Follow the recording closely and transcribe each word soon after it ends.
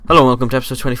Hello and welcome to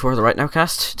episode 24 of the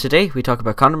RightNowCast. Today we talk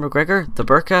about Conor McGregor, the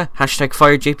Burka,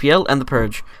 #fire JBL and the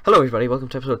Purge. Hello everybody, welcome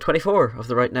to episode 24 of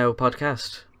the Right Now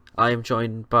podcast. I am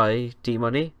joined by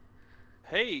D-Money.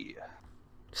 Hey.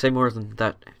 Say more than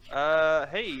that.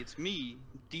 Hey, it's me.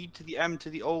 D to the M to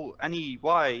the O,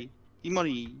 N-E-Y.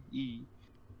 D-Money. E.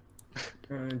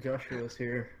 Joshua's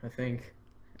here, I think.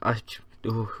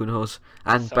 Who knows?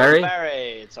 And So Barry.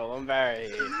 I'm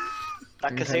buried.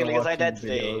 Not concealing his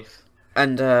identity.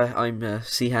 And I'm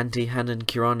C-Handy, Hannon,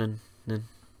 Kieran, and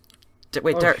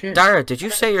wait, shit. Dara, did you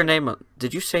say your name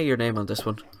on this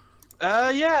one?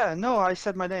 Yeah, no, I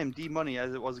said my name, D-Money,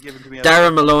 as it was given to me.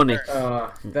 Dara Maloney.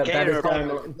 That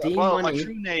is D Well, my Money.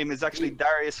 true name is actually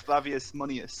Darius Flavius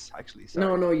Munius, actually. Sorry.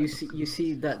 No, you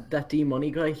see that D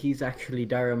Money guy. He's actually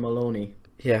Dara Maloney.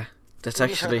 Yeah, that's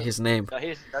actually his name. No,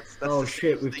 That's Oh, the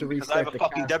shit, we have thing, to because restart I have a the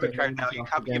fucking cast debit and card then now. You talk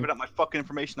can't be again. giving up my fucking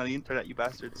information on the internet, you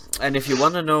bastards. And if you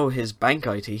want to know his bank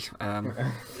ID,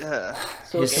 Yeah,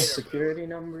 Social His- security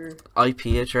number.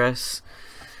 IP address.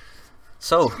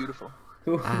 So, beautiful.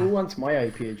 Who wants my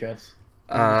IP address?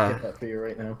 Uh, I'll just get that for you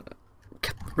right now.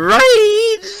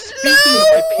 right. Speaking of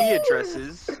IP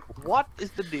addresses, what is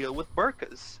the deal with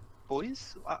burkas,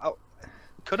 boys?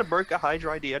 Could a burka hide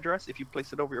your ID address if you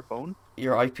place it over your phone?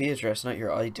 Your IP address, not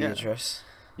your ID Yeah. address.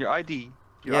 Your ID.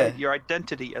 Yeah. Your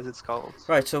identity, as it's called.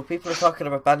 Right. So people are talking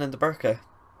about banning the burqa.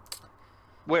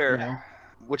 Where? Yeah.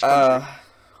 Which country?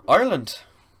 Ireland,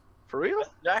 For real?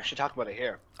 They're actually talking about it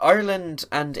here. Ireland,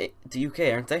 and the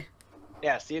UK, aren't they?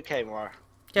 Yeah, it's the UK more.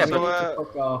 Yeah, So, but You need to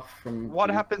fuck off from. What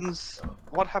happens?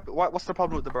 What's the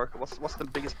problem with the burqa? What's the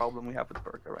biggest problem we have with the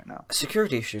burqa right now?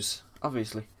 security issues,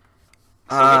 obviously.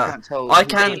 So we can't tell. I Failing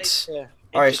can't. to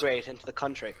Alright. integrate into the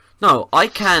country. No, I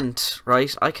can't.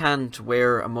 Right, I can't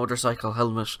wear a motorcycle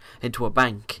helmet into a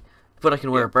bank, but I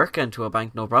can wear a burqa into a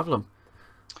bank, no problem.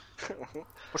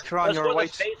 But Kieran, That's you're a more the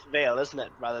white. face veil, isn't it?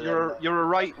 Rather than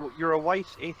You're a white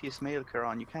atheist male,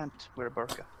 Kieran. You can't wear a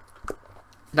burqa.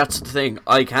 That's the thing.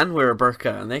 I can wear a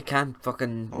burqa, and they can't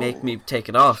fucking make me take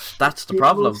it off. That's the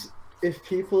problem. If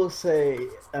people say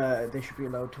they should be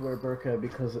allowed to wear burqa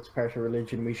because it's part of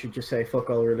religion, we should just say fuck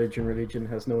all religion. Religion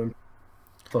has no.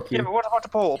 Fuck you. Yeah, but what about the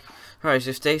Pope? Right,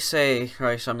 if they say,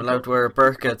 right, I'm allowed to wear a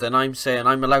burqa, then I'm saying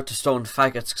I'm allowed to stone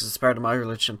faggots because it's part of my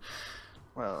religion.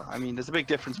 Well, I mean, there's a big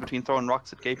difference between throwing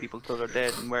rocks at gay people till they're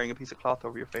dead and wearing a piece of cloth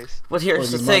over your face. Well, here's Well,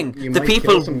 the you thing. might- you The might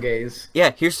people... kill some gays.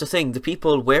 Yeah, here's the thing. The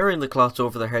people wearing the cloths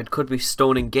over their head could be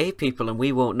stoning gay people and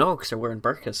we won't know because they're wearing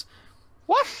burqas.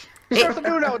 What? If they're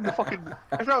doing out in the fucking,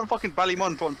 if they're out in fucking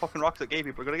Ballymun throwing fucking rocks at gay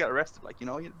people, are gonna get arrested. Like, you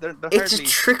know, they're It's a hardly.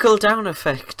 trickle-down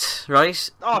effect, right?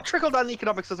 Oh, trickle down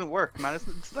economics doesn't work, man.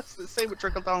 That's the same with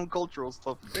trickle down cultural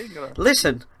stuff. They ain't gonna...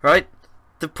 Listen, right?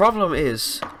 The problem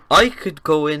is, I could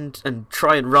go in and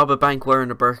try and rob a bank wearing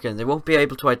a burqa and they won't be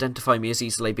able to identify me as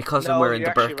easily because I'm no, wearing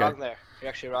you're the actually wrong burqa. there. You're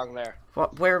actually wrong there.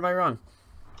 What? Where am I wrong?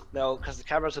 No, because the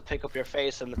cameras will pick up your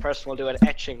face and the person will do an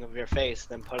etching of your face,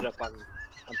 then put it up on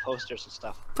posters and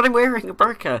stuff. But I'm wearing a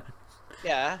burqa.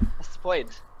 Yeah, that's the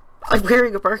point. I'm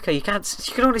wearing a burqa. You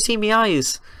can only see me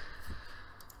eyes.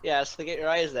 Yeah, so they get your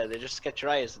eyes then. They just get your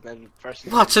eyes and then the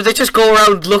person. What? So they just go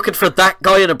around looking for that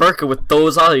guy in a burqa with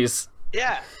those eyes?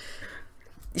 Yeah.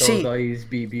 You Those see, eyes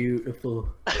be beautiful.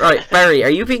 right, Barry, are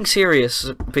you being serious?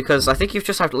 Because I think you've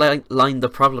just have to line the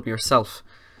problem yourself.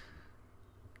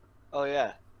 Oh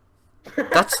yeah.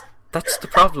 That's the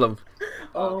problem.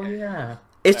 Oh yeah.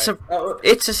 It's a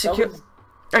That security. was-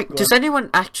 Right, Go does on. anyone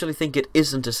actually think it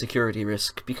isn't a security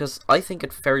risk? Because I think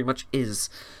it very much is.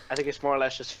 I think it's more or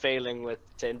less just failing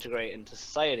to integrate into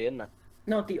society, isn't it?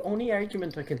 No, the only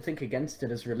argument I can think against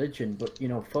it is religion, but you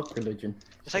know, fuck religion.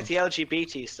 It's like the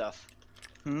LGBT stuff.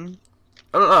 Hmm?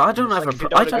 I don't have Like, a. if you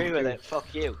I don't agree don't. with it,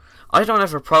 fuck you. I don't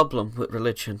have a problem with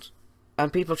religion,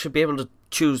 and people should be able to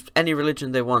choose any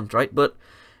religion they want, right? But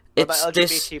What it's about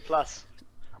this. LGBT plus?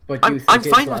 But I'm you think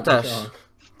fine Islam with that. is wrong.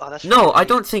 Oh, that's No, I right.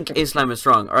 don't think Islam is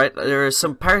wrong. All right, there are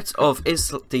some parts of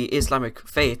the Islamic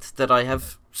faith that I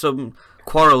have some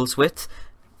quarrels with,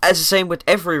 as the same with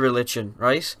every religion,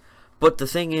 right? But the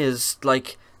thing is,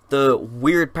 like, the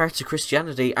weird parts of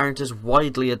Christianity aren't as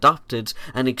widely adopted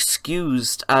and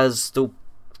excused as the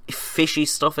fishy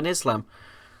stuff in Islam.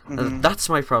 And that's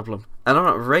my problem. And I'm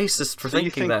not racist for So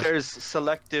you thinking think that. there's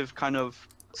selective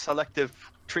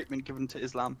treatment given to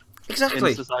Islam Exactly.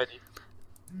 in society?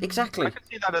 Exactly. I can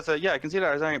see that as a I can see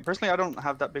that as a personally. I don't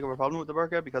have that big of a problem with the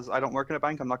burqa because I don't work in a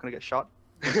bank. I'm not going to get shot.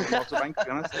 Lots of bank, to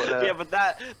be honest. But, Yeah, but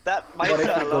that might What if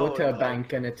not you go alone, to a like-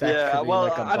 bank and it's Yeah, actually well,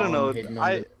 like a I don't know. bomb hidden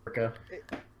under the burqa?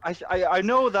 I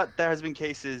know that there has been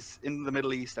cases in the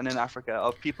Middle East and in Africa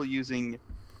of people using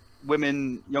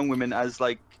young women as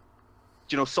like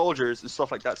soldiers and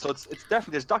stuff like that. So it's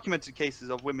definitely, there's documented cases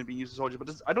of women being used as soldiers, but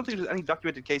I don't think there's any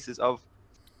documented cases of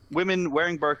women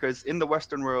wearing burqas in the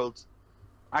Western world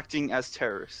acting as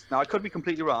terrorists. Now I could be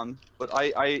completely wrong, but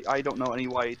I don't know any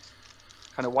wide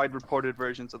reported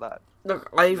versions of that.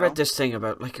 Look, I read this thing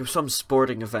about, like, it was some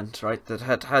sporting event, right, that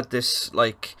had this,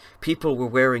 like, people were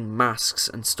wearing masks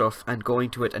and stuff and going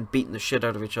to it and beating the shit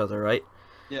out of each other, right?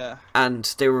 Yeah. And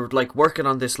they were, like, working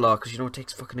on this law, because, it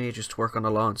takes fucking ages to work on a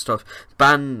law and stuff.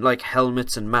 Ban, like,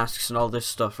 helmets and masks and all this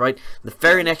stuff, right? The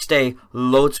very next day,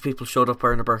 loads of people showed up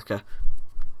wearing a burqa.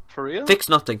 For real? Fix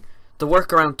nothing. The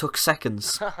workaround took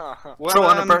seconds. Well, Throw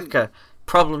on a burqa.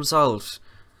 Problem solved.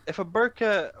 If a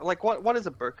burqa, like, what is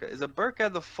a burqa? Is a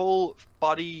burqa the full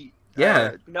body?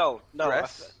 Yeah. No.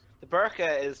 Dress? The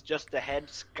burqa is just the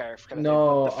headscarf. Kind of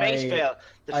No, thing. The face veil.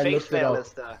 The I face looked it veil up.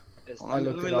 is the. I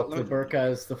looked it up. The burqa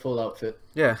is the full outfit.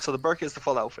 Yeah. So the burqa is the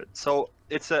full outfit. So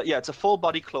it's a full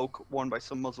body cloak worn by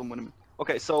some Muslim women.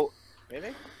 Okay, so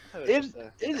Really?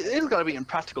 it's gotta be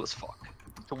impractical as fuck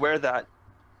to wear that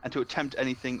and to attempt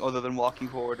anything other than walking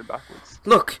forward and backwards.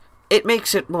 Look, it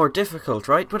makes it more difficult,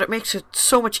 right? But it makes it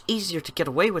so much easier to get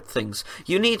away with things.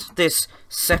 You need this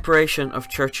separation of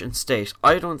church and state.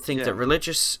 I don't think that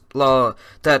religious law,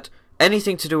 that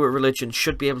anything to do with religion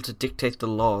should be able to dictate the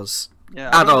laws. Yeah,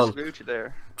 at all. Disagree with you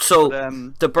there. So,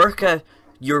 But, the burqa,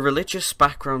 your religious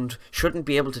background shouldn't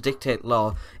be able to dictate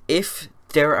law. If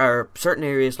there are certain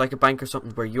areas, like a bank or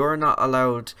something, where you're not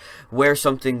allowed wear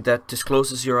something that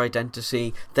discloses your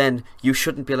identity, then you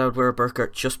shouldn't be allowed to wear a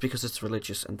burqa just because it's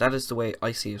religious, and that is the way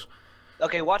I see it.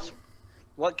 Okay,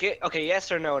 okay, yes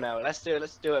or no now? Let's do it.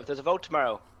 If there's a vote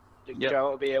tomorrow,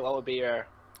 what would be your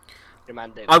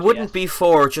mandate? I wouldn't be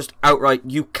for just outright,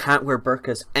 you can't wear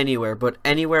burqas anywhere, but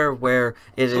anywhere where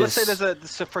it is... So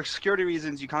let's say for security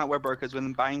reasons, you can't wear burqas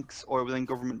within banks or within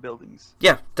government buildings.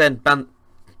 Yeah, then ban...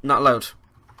 Not allowed.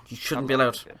 You shouldn't be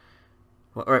allowed. Okay.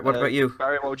 Alright, what about you?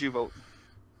 Barry, what would you vote?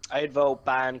 I'd vote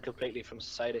ban completely from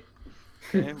society.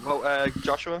 Okay.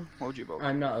 Joshua, what would you vote?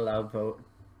 I'm not allowed to vote.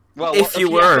 Well, If you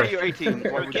were. Say you're 18. what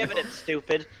We're would you giving it,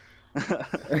 stupid.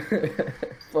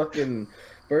 Fucking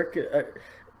burqa.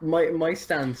 My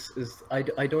stance is I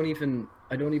don't even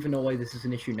know why this is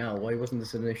an issue now. Why wasn't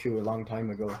this an issue a long time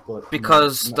ago? But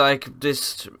Because, like,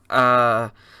 this...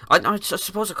 I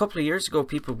suppose a couple of years ago,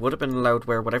 people would have been allowed to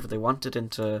wear whatever they wanted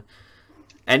into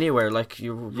anywhere. Like,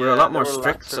 you were a lot more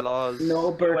strict. Laws.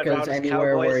 no burqas around as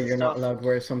anywhere cowboys where and you're not stuff. allowed to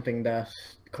wear something that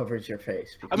covers your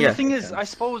face. I mean, Yeah. the thing is, I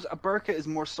suppose a burqa is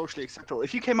more socially acceptable.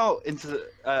 If you came out into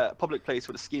a public place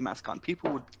with a ski mask on,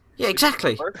 people would... Yeah,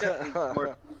 exactly.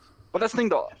 Burqa. But that's the thing,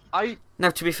 though. Now,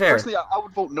 to be fair... Personally, I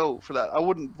would vote no for that. I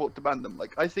wouldn't vote to ban them.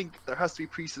 Like, I think there has to be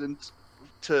precedent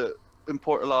to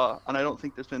import a law, and I don't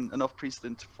think there's been enough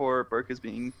precedent for burqas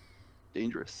being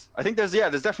dangerous. I think there's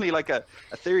definitely like a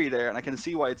theory there, and I can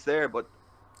see why it's there, but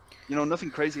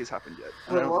nothing crazy has happened yet.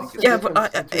 And I don't think Yeah, but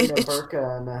between it's... a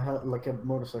burqa and a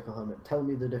motorcycle helmet. Tell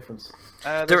me the difference.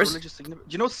 there's there is- religious significance.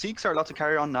 Do you know Sikhs are allowed to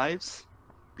carry on knives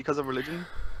because of religion?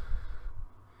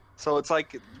 So it's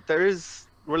like there is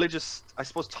religious, I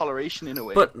suppose, toleration in a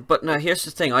way. But now, here's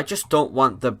the thing. I just don't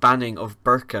want the banning of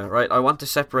burqa, right? I want the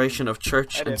separation of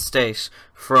church and state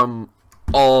from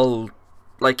all,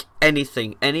 like,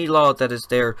 anything. Any law that is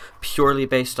there purely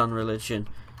based on religion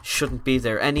shouldn't be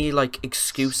there. Any, like,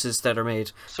 excuses that are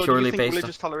made So purely do you think based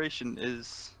religious toleration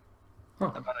is a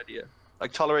bad idea?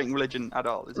 Like tolerating religion at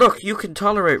all? Look, you can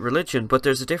tolerate religion, but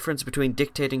there's a difference between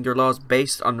dictating your laws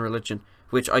based on religion,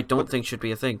 which I don't think should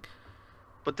be a thing.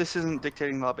 But this isn't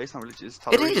dictating law based on religion. It's It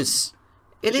toleration. is.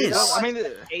 It is. I mean,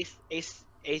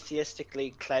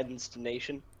 Atheistically cleansed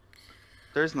nation.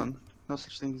 there's none. No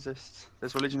such thing exists.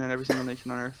 There's religion in every single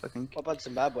nation on earth, I think. What about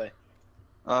Zimbabwe?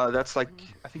 That's like,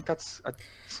 I think that's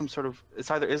some sort of,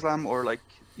 it's either Islam or like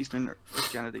Eastern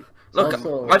Christianity. Look,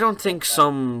 Also- I don't think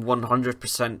some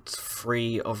 100%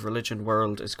 free of religion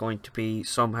world is going to be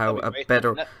somehow That'd be a great, better...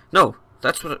 wouldn't No,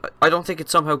 that's what... I don't think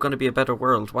it's somehow going to be a better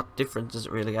world. What difference does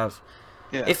it really have?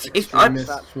 Yeah. If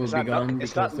Extremists will is be that gone not- is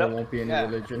because that there not- won't be any yeah.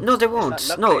 religion. No, they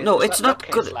won't. No, it's not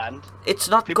good. good. It's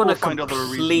not People going to will find other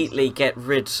completely get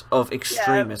rid of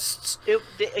extremists.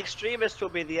 The extremists will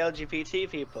be the LGBT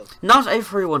people. Not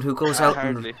everyone who goes out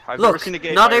Hardly. and... I've never Look, seen a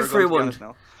gay not guy or a gun, to be everyone... honest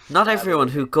now. Not everyone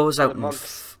who goes out and...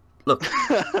 month. Look,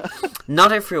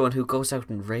 not everyone who goes out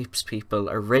and rapes people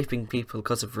are raping people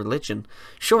because of religion.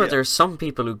 Sure, Yeah. there's some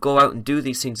people who go out and do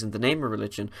these things in the name of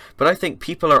religion, but I think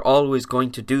people are always going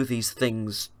to do these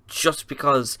things just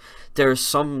because there's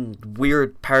some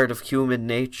weird part of human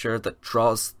nature that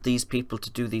draws these people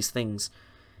to do these things.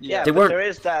 Yeah, They but weren't- there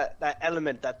is that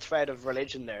element, that thread of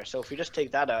religion there. So if you just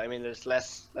take that out, I mean, there's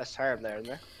less harm there, isn't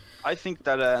there? I think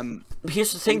that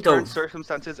Here's the thing, in though. current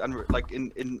circumstances and like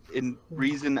in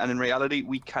reason and in reality,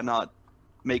 we cannot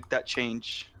make that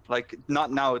change. Like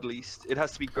not now, at least. It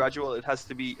has to be gradual. It has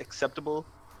to be acceptable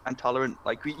and tolerant.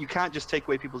 Like you can't just take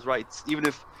away people's rights, even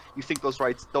if you think those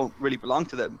rights don't really belong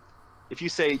to them. If you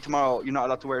say tomorrow you're not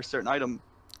allowed to wear a certain item,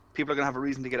 people are gonna have a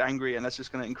reason to get angry, and that's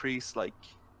just gonna increase like,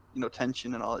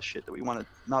 tension and all that shit that we want to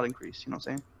not increase. You know what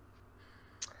I'm saying?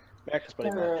 America's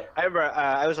pretty bad. I remember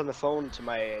I was on the phone to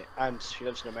my aunt. She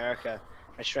lives in America,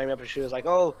 and she rang me up and she was like,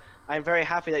 "Oh, I'm very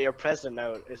happy that you're president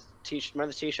now."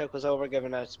 Remember the Taoiseach was over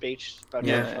giving a speech about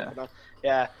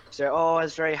yeah. So, "Oh, I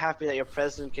was very happy that your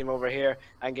president came over here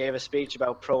and gave a speech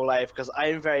about pro-life because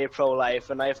I'm very pro-life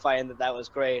and I find that was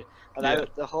great." And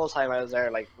the whole time I was there,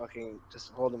 like, fucking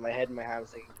just holding my head in my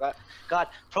hands, thinking, God,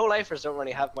 pro-lifers don't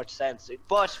really have much sense.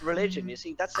 But religion, you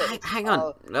see, that's it. Hang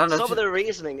on. Some of the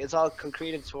reasoning is all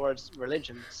concreted towards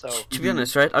religion. So to be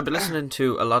honest, right, I've been listening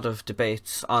to a lot of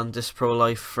debates on this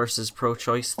pro-life versus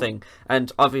pro-choice thing,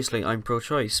 and obviously I'm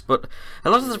pro-choice, but a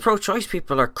lot of the pro-choice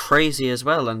people are crazy as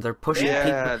well, and they're pushing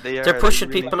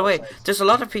people away. There's a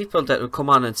lot of people that will come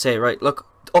on and say, right, look,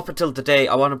 up until the day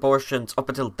I want abortions, up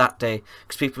until that day,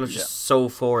 because people are just so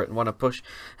for it and want to push,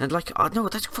 and like, oh no,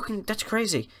 that's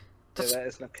crazy. That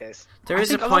is not the case. I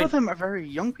think a lot of them are very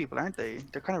young people, aren't they?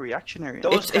 They're kind of reactionary.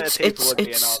 It's the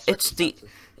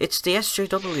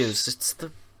SJWs. It's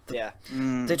the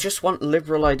they just want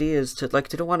liberal ideas to, like,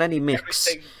 they don't want any mix.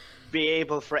 Be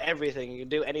able for everything. You can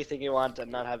do anything you want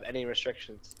and not have any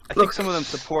restrictions. I think some of them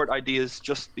support ideas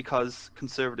just because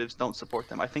conservatives don't support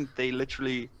them. I think they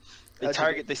literally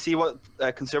they see what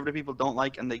conservative people don't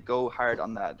like and they go hard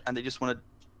on that, and they just want to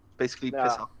basically piss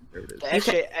off conservatives.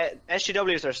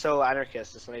 SJWs are so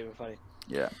anarchist, it's not even funny.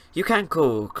 Yeah. You can't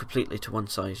go completely to one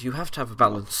side. You have to have a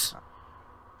balance.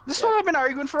 This is what I've been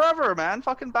arguing forever, man.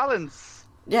 Fucking balance.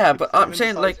 Yeah, but I'm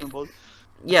saying, like,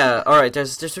 yeah, alright,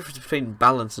 there's a difference between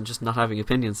balance and just not having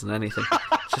opinions on anything.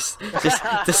 just there's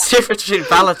a difference between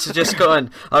balance and just going,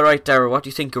 alright, Dara, what do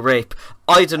you think of rape?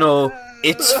 I don't know,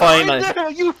 it's fine.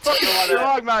 You fucking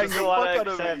strong, man. You fuck out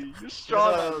of me. You're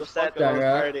strong.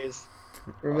 Dara,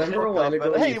 remember a while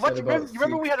ago you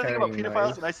remember we had a thing about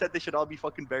pedophiles and I said they should all be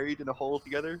fucking buried in a hole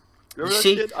together? You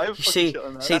see,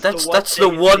 that's the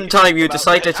one time you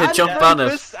decided to jump on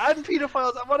it. And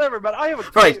pedophiles and whatever, man. I have a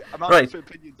right.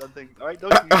 opinions on things. All right,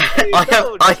 don't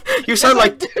you? You sound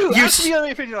like you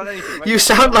opinion on anything. Right you now.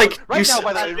 sound like right now,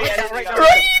 by the way. Right now.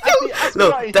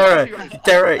 No,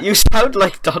 Dara, you sound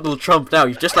like Donald Trump now.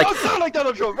 You're just like. I don't sound like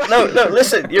Donald Trump. No,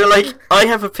 listen. You're like, I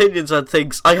have opinions on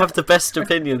things. I have the best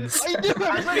opinions. I do.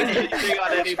 I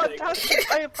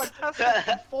have fantastic,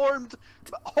 informed,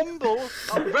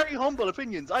 very humble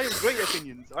opinions. I have great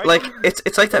opinions. Right? Like,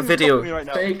 it's like that video. Right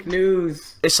now. Fake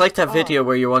news. It's like that video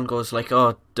where your one goes like,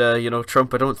 "Oh,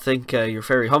 Trump, I don't think you're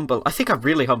very humble. I think I'm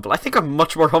really humble. I think I'm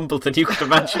much more humble than you could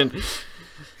imagine."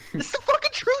 It's the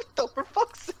fucking truth, though. For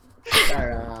fuck's sake.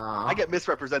 Dara. I get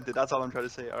misrepresented. That's all I'm trying to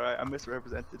say. All right, I'm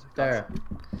misrepresented. Dara.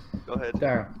 Go ahead.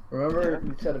 Dara, remember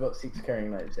you said about Sikhs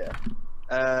carrying knives,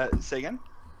 yeah? Say again?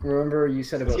 Remember you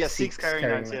said about Sikhs carrying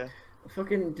knives, yeah.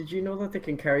 Fucking, did you know that they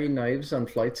can carry knives on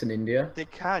flights in India? They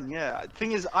can, yeah.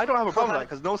 Thing is, I don't have a problem with that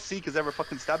because no Sikh has ever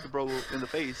fucking stabbed a bro in the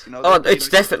face, you know? Oh, it's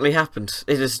definitely happened.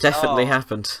 It has definitely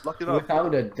happened. Look it up.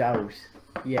 Without a doubt.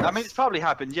 Yes. I mean, it's probably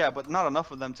happened, yeah, but not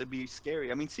enough of them to be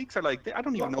scary. I mean, Sikhs are like, I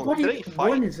don't even know.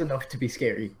 One is enough to be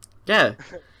scary. Yeah.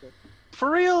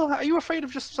 For real? Are you afraid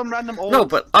of just some random old... No,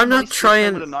 but I'm not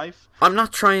trying... with a knife? I'm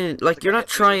not trying... Like, you're not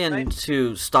trying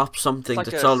to stop something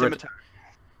that's already...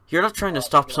 You're not trying to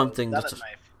stop something that's...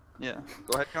 Yeah.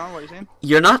 Go ahead, Conor, what are you saying?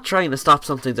 You're not trying to stop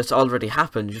something that's already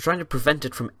happened. You're trying to prevent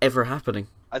it from ever happening.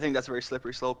 I think that's a very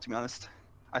slippery slope, to be honest.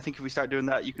 I think if we start doing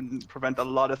that, you can prevent a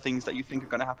lot of things that you think are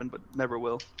going to happen, but never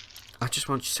will. I just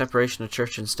want separation of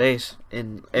church and state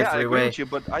in every I agree way. with you,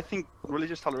 but I think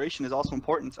religious toleration is also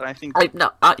important, and I think...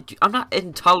 I'm not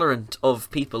intolerant of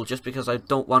people just because I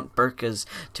don't want burqas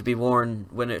to be worn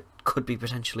when it could be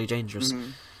potentially dangerous.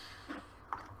 Mm-hmm.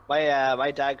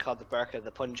 My dad called the Burka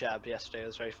the Punjab yesterday. It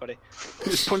was very funny.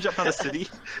 Is Punjab not a city?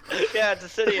 Yeah, it's a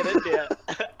city in India.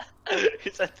 He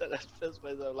said that I pissed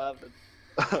myself laughing.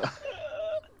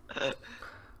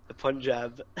 The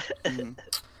Punjab.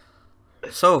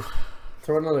 So,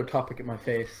 throw another topic at my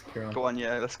face, Kieran. Go on,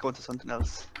 yeah. Let's go into something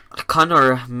else.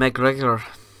 Conor McGregor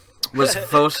was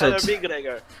voted.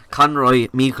 Conroy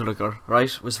McGregor,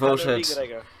 right? Was voted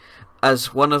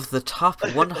as one of the top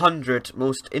 100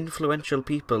 most influential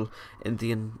people in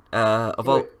the in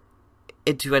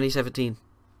 2017.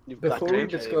 Before we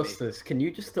discuss this, can you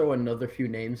just throw another few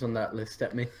names on that list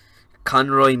at me?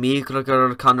 Conroy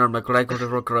McGregor, Conor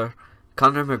McGregor,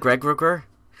 Conor McGregor.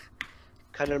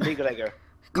 Conor McGregor.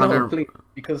 Conor- No, please,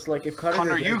 because like if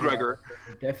Conor McGregor, McGregor. there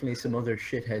are definitely some other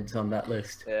shitheads on that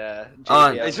list. Yeah.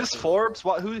 Uh, JBL. Is this Forbes?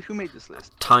 What? Who made this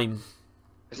list? Time.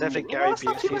 There's definitely Well, Gary that's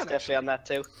not too Busey. He's bad, definitely on that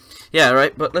too. Yeah,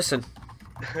 right. But listen,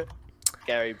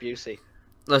 Gary Busey.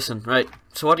 right.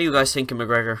 So what do you guys think of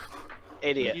McGregor?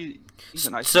 Idiot. He's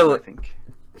a nice So- man, I think.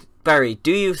 Barry,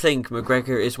 do you think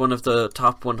McGregor is one of the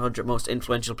top 100 most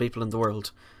influential people in the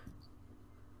world?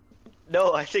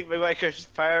 No, I think McGregor's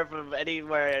far from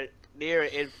anywhere near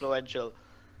influential.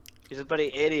 He's a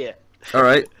bloody idiot. All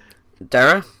right,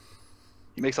 Dara.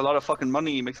 He makes a lot of fucking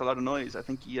money. He makes a lot of noise. I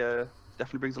think he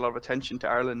definitely brings a lot of attention to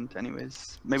Ireland.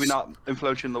 Anyways, maybe not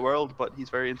influential in the world, but he's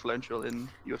very influential in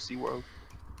UFC world.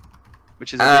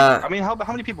 Which is, I mean, how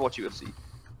many people watch UFC?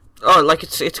 Oh, like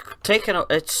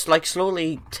it's like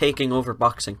slowly taking over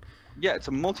boxing. Yeah, it's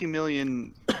a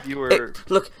multi-million viewer.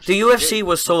 Look, the UFC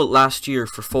was sold last year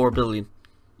for $4 billion.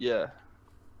 Yeah,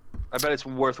 I bet it's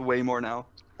worth way more now.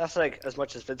 That's like as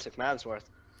much as Vince McMahon's worth.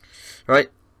 Right?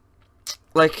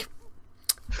 Like,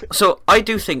 so I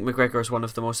do think McGregor is one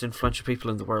of the most influential people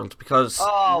in the world because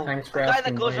Thanks the for guy that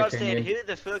asking goes my around saying, opinion. "Who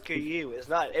the fuck are you?" is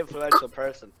not an influential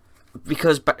person.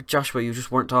 Joshua, you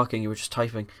just weren't talking, you were just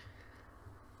typing.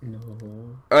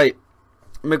 No. Right,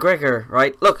 McGregor,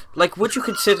 right? Look, like, would you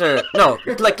consider... No,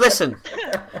 like, listen.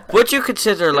 Would you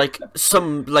consider, like,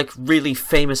 some, like, really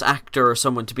famous actor or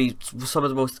someone to be some of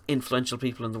the most influential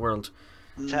people in the world?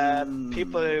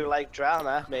 People who like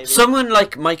drama, maybe. Someone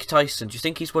like Mike Tyson, do you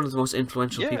think he's one of the most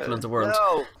influential people in the world?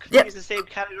 No, 'cause Yeah. he's the same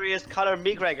category as Conor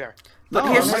McGregor. But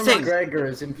No, here's the Conor thing. McGregor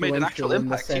is Made an actual influential in the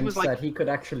impact. He sense was like- that he could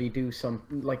actually do some,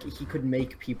 like he could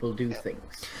make people do things.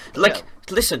 Like, Yeah.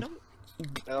 listen,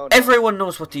 No, everyone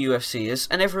knows what the UFC is,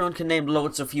 and everyone can name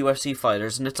loads of UFC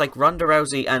fighters, and it's like Ronda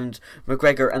Rousey and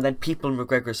McGregor, and then people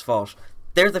McGregor's fought.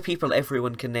 They're the people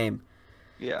everyone can name.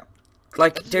 Yeah.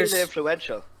 Like, That's there's... really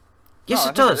influential. Yes, No, I it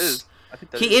think that does. is. I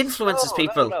think that He is. influences No,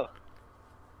 people. No.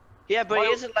 Yeah, but he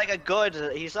Why- isn't like a good.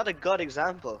 He's not a good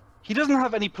example. He doesn't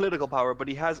have any political power, but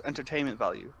he has entertainment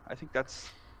value. I think that's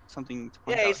something to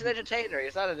point Yeah, out. he's an entertainer.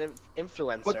 He's not an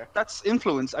influencer. But that's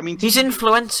influence. I mean, He's TV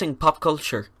influencing pop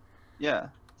culture. Yeah.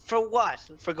 For what?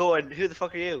 For going, who the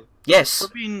fuck are you? Yes. For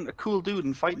being a cool dude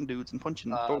and fighting dudes and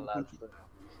punching. Oh, throwing lads. punches.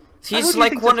 Who He's do you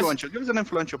like think's one of... influential? Give us an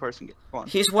influential person. Go on.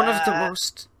 He's one of the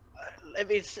most... I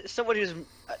mean, someone who's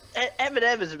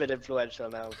Eminem is a bit influential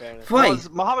now. Apparently. Why? Was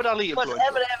Muhammad Ali But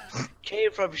influential? Eminem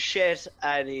came from shit,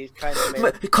 and he kind of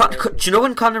made. Do you know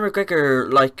when Conor McGregor,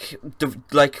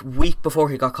 like week before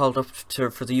he got called up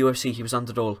for the UFC, he was on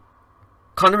the dole?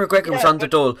 Conor McGregor was Yeah, on the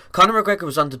dole. Conor McGregor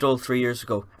was on the dole 3 years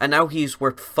ago, and now he's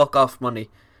worth fuck off money.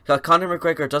 Like, Conor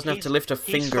McGregor doesn't have to lift a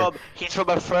finger. He's from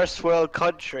a first world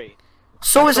country.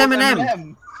 So is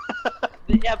Eminem.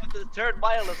 Yeah, but the third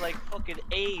mile is like fucking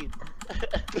AIDS.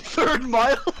 The third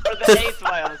mile. Or the 8th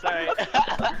mile, sorry.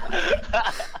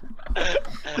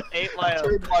 8 mile.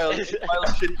 Third mile. 8 mile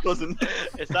shitty cousin.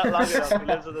 It's not long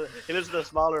enough. He lives in a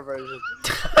smaller version.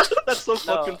 That's so No.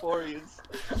 fucking boring.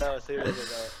 No, seriously,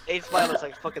 no. 8th mile is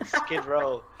like fucking Skid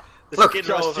Row. The Look, Skid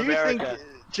Row Josh, of do you America. think?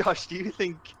 Josh, do you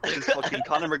think this fucking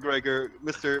Conor McGregor,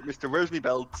 Mr. Where's Me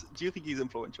Belt? Do you think he's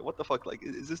influential? What the fuck? Like,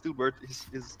 is this dude worth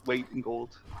his weight in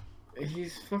gold?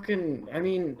 He's fucking. I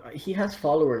mean, he has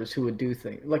followers who would do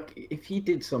things. Like, if he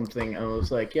did something and was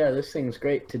like, "Yeah, this thing's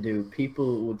great to do,"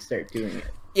 people would start doing it.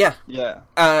 Yeah,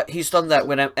 Yeah. he's done that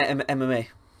with MMA.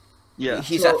 Yeah.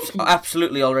 He's So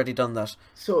absolutely already done that.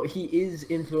 So he is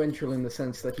influential in the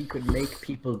sense that he could make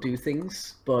people do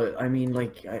things, but I mean,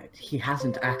 like, he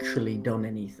hasn't actually done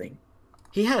anything.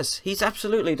 He has. He's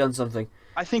absolutely done something.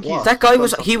 I think What? he's That guy done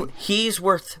was something. he's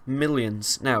worth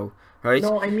millions now, right?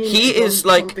 No, I mean, he done is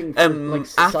like something for, like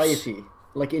abs- society,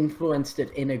 like influenced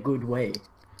it in a good way.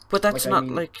 But that's Like, I not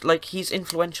mean- like he's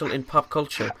influential in pop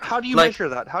culture. How do you Like- measure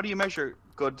that? How do you measure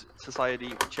good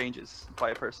society changes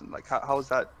by a person? Like, how is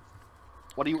that?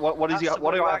 What do you what is he? That's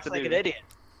What do someone I who have acts to like do? an idiot.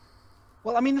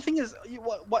 Well, I mean, the thing is,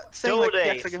 what saying like, he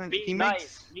acts like Donate, he be makes.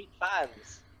 nice, meet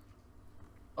fans.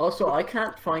 Also, I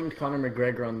can't find Conor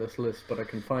McGregor on this list, but I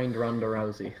can find Ronda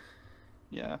Rousey.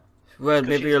 Yeah. Well, 'Cause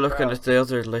maybe she's you're a looking girl. at the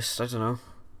other list. I don't know.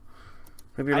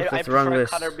 Maybe you're looking I at the wrong prefer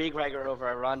list. Conor McGregor over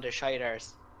a Ronda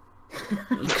Shiders.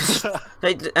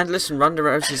 Hey, and listen, Ronda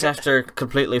Rousey's after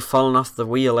completely falling off the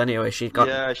wheel. Anyway, she got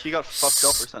Yeah, she got fucked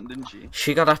up or something, didn't she?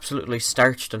 she got absolutely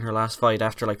starched in her last fight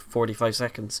after like 45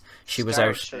 seconds. She was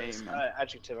out. Shame, That's man. an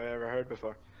adjective I've ever heard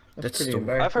before. That's That's pretty dumb.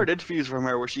 embarrassing. I've heard interviews from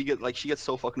her where she gets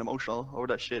so fucking emotional over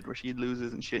that shit, where she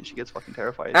loses and shit, and she gets fucking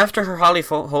terrified. After her Holly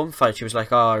Holm fight, she was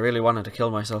like, "Oh, I really wanted to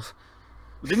kill myself."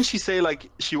 Didn't she say like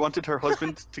she wanted her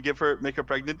husband to make her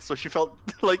pregnant, so she felt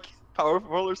like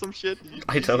Powerful or some shit? Did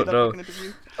I you see don't that know. fucking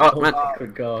interview? Oh man,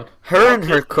 Good God. her and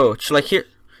her coach, like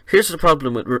here's the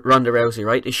problem with Ronda Rousey,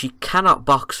 right? Is she cannot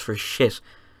box for shit.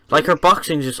 Like her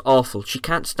boxing is just awful. She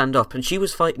can't stand up, and she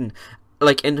was fighting,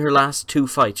 like in her last 2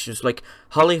 fights, she was like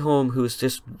Holly Holm, who's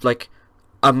this like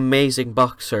amazing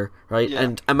boxer, right? Yeah.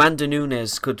 And Amanda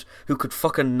Nunes who could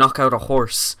fucking knock out a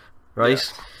horse, right?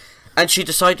 Yeah. And she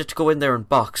decided to go in there and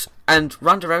box. And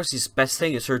Ronda Rousey's best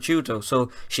thing is her judo.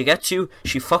 So she gets you,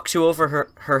 she fucks you over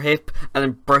her hip, and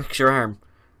then breaks your arm.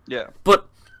 Yeah. But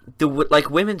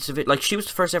women's of it, like she was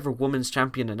the first ever women's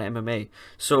champion in MMA.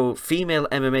 So female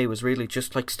MMA was really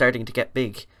just like starting to get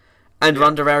big. And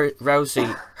Ronda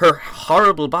Rousey, her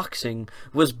horrible boxing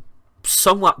was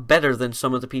somewhat better than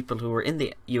some of the people who were in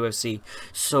the UFC.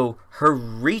 So her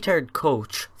retard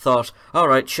coach thought,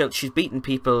 alright, she's beating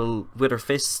people with her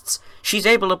fists. She's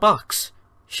able to box.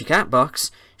 She can't box.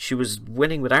 She was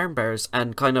winning with arm bars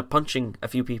and kind of punching a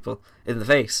few people in the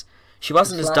face. She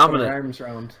wasn't as dominant. Arms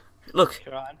round. Look,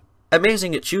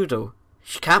 amazing at judo.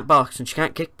 She can't box and she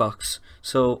can't kickbox.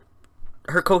 So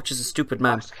her coach is a stupid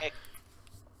man.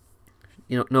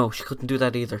 You know, no, she couldn't do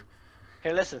that either.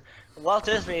 Here, listen. Walt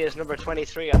Disney is number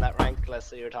 23 on that rank list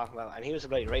that you were talking about, and he was a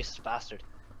bloody racist bastard.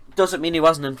 Doesn't mean he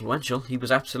wasn't influential. He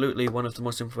was absolutely one of the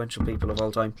most influential people of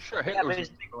all time. Sure, Yeah, but he's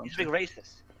a big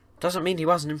racist. Doesn't mean he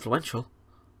wasn't influential.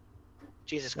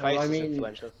 Jesus Christ, No, is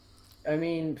influential. I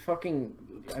mean,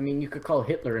 you could call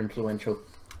Hitler influential.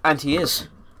 And he is.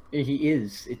 He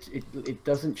is. It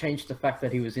doesn't change the fact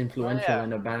that he was influential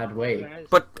in a bad way.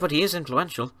 But he is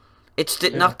influential. It's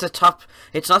not the top.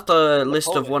 It's not the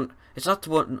list of one. It's not the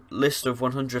one list of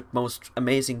 100 most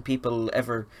amazing people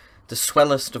ever. The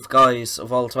swellest of guys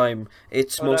of all time.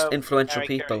 It's most influential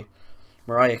people. Carey.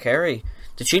 Mariah Carey.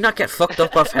 Did she not get fucked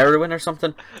up off heroin or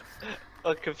something?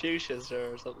 Or Confucius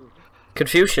or something.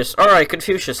 Confucius. Alright,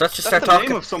 Confucius. Let's just That's start the talking.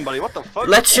 name of somebody. What the fuck?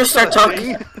 Let's just start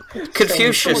talking. Someone's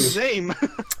Confucius. name.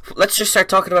 Let's just start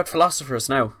talking about philosophers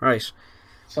now. Right.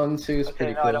 Sun Tzu's Okay,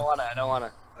 pretty no, cool. I don't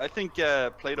wanna. I think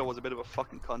Plato was a bit of a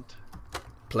fucking cunt.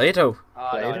 Plato. Oh,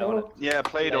 no, I don't wanna. Yeah,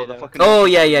 Plato, the Plato. fucking. Oh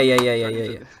yeah.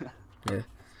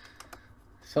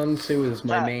 Sun Tzu is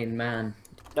my main man.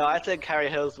 No, I think Harry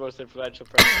Hill's the most influential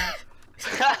person.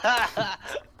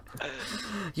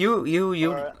 You.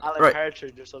 Or Alan Right.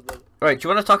 Partridge or something. Right. Do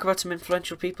you want to talk about some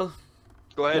influential people?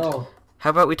 Go ahead. No. How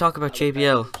about we talk about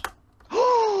JBL?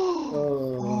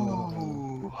 Oh.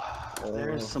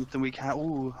 There's something we can't.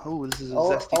 Ooh, this is a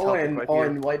Oh, zesty topic Owen, right here.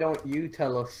 Owen, why don't you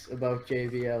tell us about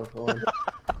JBL, Owen?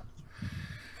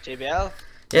 JBL?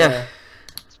 Yeah.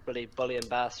 It's a bloody bullying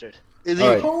bastard. Is he?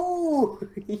 Alright. Oh,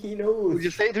 he knows. Would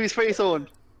you say it to his face, Owen?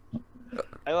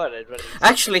 I wanted, but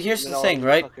Actually, here's the thing,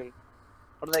 right?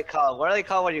 What do they call? What do they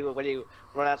call when you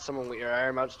run at someone with your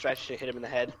arm outstretched and hit him in the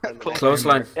head? Or in the neck?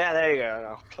 Clothesline. Yeah, there you go.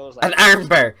 No, clothesline. An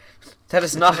armbar. That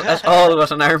is not at all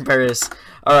what an armbar is.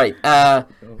 Alright,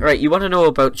 right, you want to know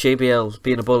about JBL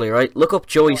being a bully, right? Look up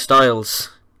Joey Styles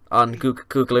on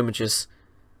Google Images.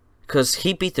 Because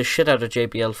he beat the shit out of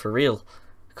JBL for real.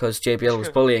 Because JBL was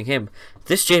bullying him.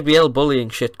 This JBL bullying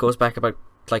shit goes back about,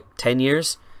 like, 10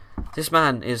 years. This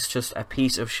man is just a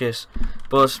piece of shit.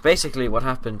 But basically what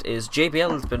happened is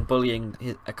JBL has been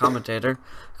bullying a commentator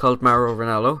called Mauro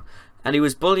Ranallo. And he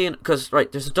was bullying, because,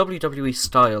 right, there's a WWE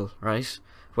style, right?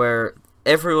 Where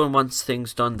everyone wants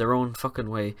things done their own fucking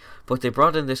way. But they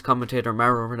brought in this commentator,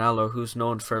 Mauro Ranallo, who's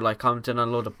known for, like, commenting on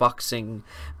a load of boxing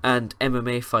and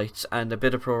MMA fights and a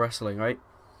bit of pro wrestling, right?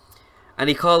 And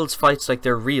he calls fights like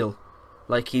they're real.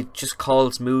 Like, he just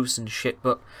calls moves and shit,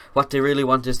 but what they really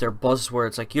want is their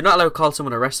buzzwords. Like, you're not allowed to call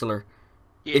someone a wrestler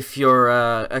if you're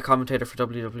a commentator for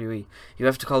WWE. You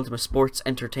have to call them a sports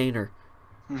entertainer.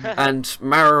 And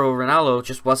Mauro Ranallo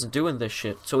just wasn't doing this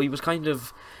shit. So he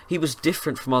was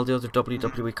different from all the other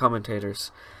WWE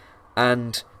commentators.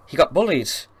 And he got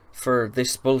bullied for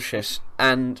this bullshit.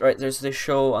 And, right, there's this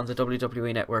show on the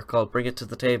WWE network called Bring It to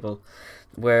the Table,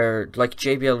 where, like,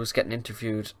 JBL was getting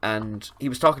interviewed, and he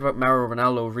was talking about Mauro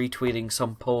Ranallo retweeting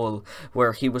some poll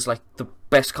where he was, like, the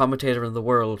best commentator in the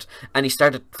world, and he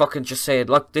started fucking just saying,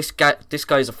 look, this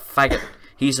guy's a faggot,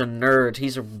 he's a nerd,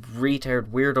 he's a retard,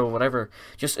 weirdo, whatever,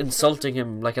 just insulting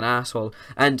him like an asshole,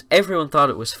 and everyone thought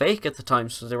it was fake at the time,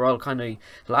 so they were all kind of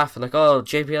laughing, like, oh,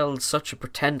 JBL's such a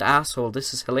pretend asshole,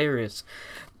 this is hilarious.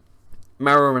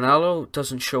 Mauro Ranallo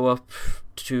doesn't show up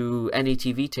to any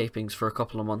TV tapings for a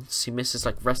couple of months. He misses,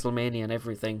 like, WrestleMania and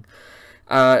everything.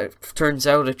 Turns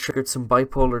out it triggered some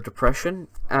bipolar depression,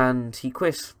 and he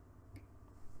quit.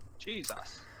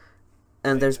 Jesus.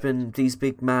 And there's been these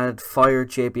big mad fire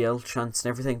JBL chants and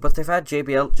everything, but they've had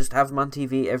JBL just have him on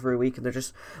TV every week, and they're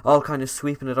just all kind of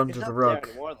sweeping it under the rug.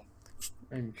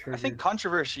 I'm I think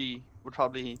controversy would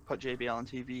probably put JBL on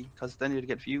TV because then you'd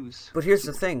get views. But here's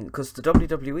the thing, because the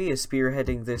WWE is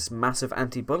spearheading this massive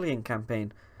anti-bullying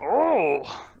campaign. Oh!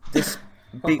 This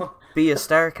be a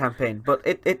star campaign, but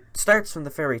it starts from the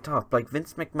very top. Like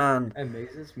Vince McMahon.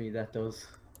 Amazes me that does.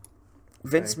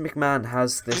 Vince McMahon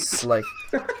has this like.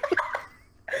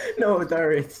 No,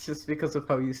 Dara, it's just because of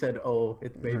how you said "oh,"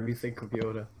 it made me think of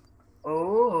Yoda.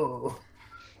 Oh.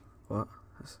 What?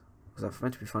 Was that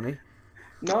meant to be funny?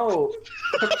 No.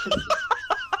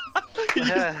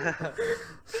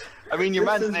 I mean, your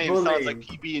This man's is name sounds bullying. like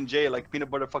PB&J, like peanut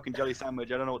butter fucking jelly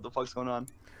sandwich. I don't know what the fuck's going on.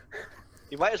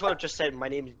 You might as well have just said my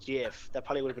name's Jeff. That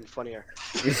probably would have been funnier.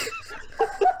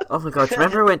 Oh my god!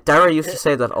 Remember when Dara used to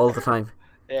say that all the time?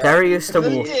 Yeah. Dara used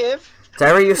to Jeff?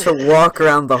 Dara used to walk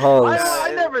around the halls.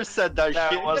 I never said that No,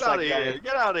 shit. it was Get out of that here. guy.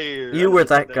 Get out of here. You I were never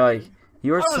said that guy. shit.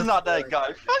 You were. I was not that guy.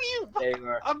 Fuck you. There you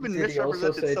were. I've been Did he also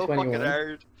misrepresented say so 21? fucking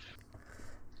hard.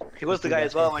 He was the guy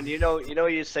as well when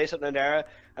you say something in there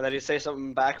and then you say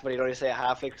something back, but he'd only say it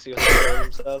halfway because he was enjoying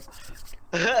himself.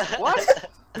 What?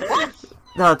 What?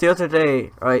 No, the other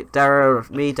day, right? Dara,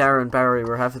 and Barry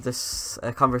were having this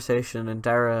conversation, and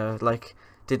Dara like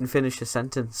didn't finish his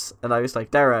sentence, and I was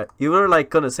like, Dara, you were like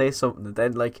gonna say something, and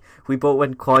then like we both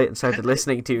went quiet and started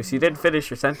listening to you, so you didn't finish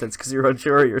your sentence because you were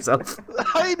unsure of yourself.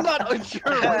 I'm not unsure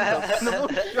of myself. I'm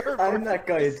unsure of I'm that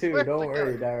guy myself. I too. swear Don't to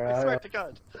worry, God. I swear Dara. to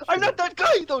God. I'm not that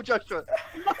guy though, Joshua.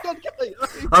 I'm not that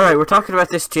guy. All right, we're talking about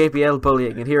this JBL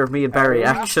bullying, and here are me and Barry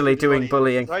Alright. actually doing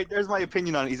bullying. Right, there's my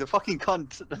opinion on it. He's a fucking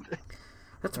cunt.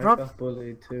 That's the I problem. got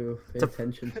bullied too. Pay The-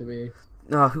 attention to me.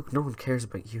 No, no one cares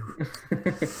about you.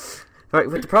 Right,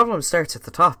 but the problem starts at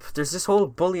the top. There's this whole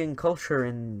bullying culture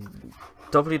in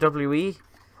WWE.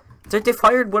 They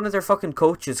fired one of their fucking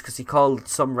coaches because he called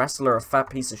some wrestler a fat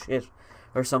piece of shit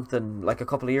or something like a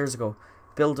couple of years ago.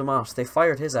 Bill DeMott. They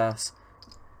fired his ass.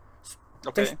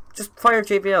 Okay. Just fire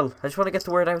JBL. I just want to get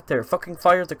the word out there. Fucking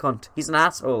fire the cunt. He's an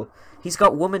asshole. He's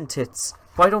got woman tits.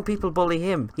 Why don't people bully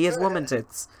him? He has woman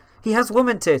tits. He has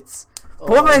woman tits.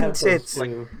 Oh, I have Woman those tits.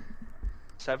 too.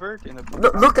 Severed in a.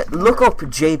 Look up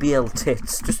JBL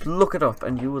tits. Just look it up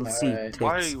and you will see Alright.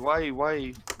 tits.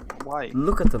 Why?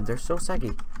 Look at them. They're so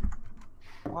saggy.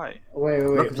 Why? Wait.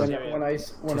 Look at When, them. when I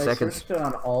 2 seconds. searched it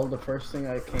on all, the first thing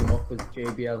I came up with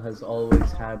JBL has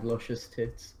always had luscious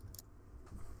tits.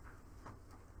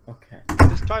 Okay.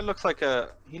 This guy looks like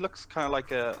a. He looks kind of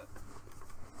like a.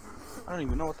 I don't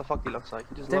even know what the fuck he looks like.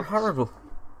 He just They're looks... horrible.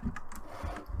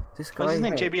 This What's his guy,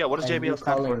 name? JBL. What does And you JBL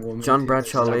stand calling for? women John tits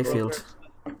Bradshaw is Layfield.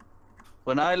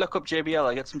 When I look up JBL,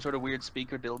 I get some sort of weird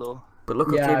speaker dildo. But look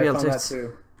up Yeah, I JBL found that tits.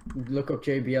 too. Look up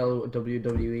JBL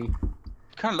WWE.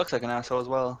 He kind of looks like an asshole as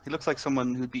well. He looks like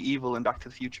someone who'd be evil in Back to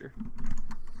the Future.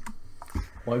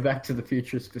 Why Back to the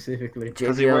Future specifically?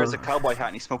 Because he wears a JBL. cowboy hat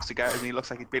and he smokes cigars and he looks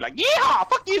like he'd be like, yeah,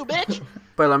 fuck you, bitch!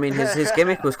 Well, I mean, his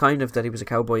gimmick was kind of that he was a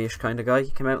cowboyish kind of guy.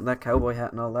 He came out in that cowboy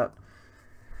hat and all that.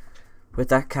 With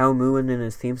that cow mooing in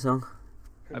his theme song.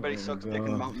 I bet he Oh sucks my dick in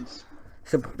the God. mountains.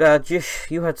 So, Jish,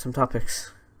 you had some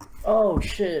topics. Oh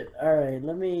shit! All right,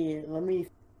 let me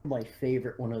my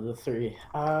favorite one of the three.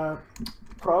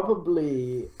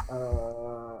 Probably.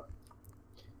 All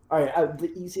right,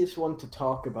 the easiest one to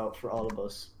talk about for all of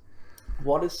us.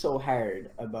 What is so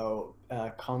hard about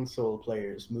console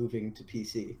players moving to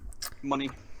PC? Money.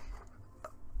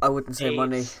 I wouldn't say AIDS.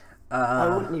 money.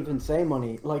 I wouldn't even say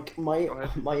money. Like Go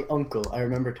ahead. my uncle, I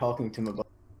remember talking to him about.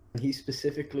 He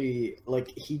specifically, like,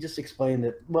 he just explained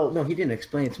it. Well, no, he didn't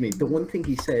explain it to me. The one thing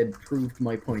he said proved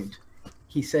my point.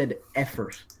 He said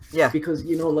effort. Yeah. Because,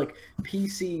 you know, like,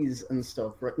 PCs and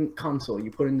stuff, right? In console,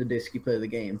 you put in the disc, you play the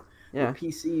game. Yeah. But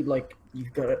PC, like,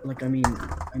 you've got it, like, I mean,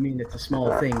 it's a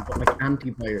small thing, but, like,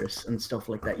 antivirus and stuff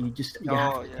like that, you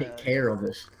have Oh, to yeah. take care of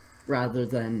it, rather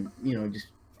than, you know, just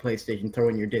PlayStation, throw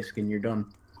in your disc and you're done.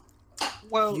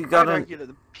 Well, You I'd gotta- argue that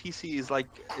the PC is like,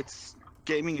 it's...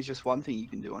 Gaming is just one thing you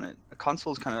can do on it. A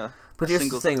console's kind of. But here's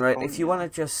the thing, right? If you want to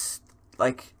just,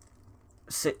 like,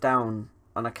 sit down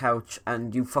on a couch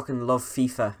and you fucking love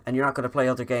FIFA and you're not going to play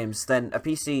other games, then a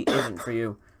PC isn't for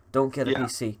you. Don't get a Yeah.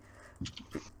 PC.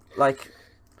 Like,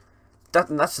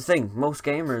 that's the thing. Most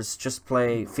gamers just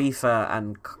play FIFA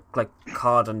and, like,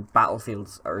 COD and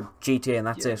Battlefield or GTA and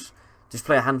that's Yeah. it. Just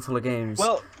play a handful of games,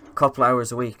 Well, a couple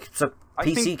hours a week. So I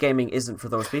PC think- gaming isn't for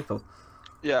those people.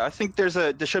 yeah, I think there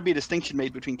should be a distinction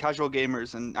made between casual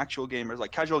gamers and actual gamers.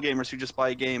 Like casual gamers who just buy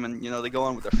a game and they go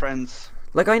on with their friends.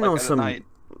 Like, I know Like, at some night.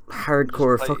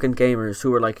 hardcore Just play- fucking gamers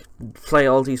who are like play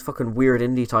all these fucking weird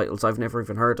indie titles I've never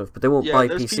even heard of, but they won't Yeah, buy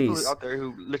there's people PCs. out there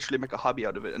who literally make a hobby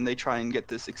out of it and they try and get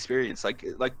this experience.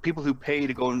 Like people who pay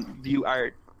to go and view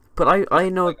art. But I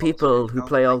know Like, people also, who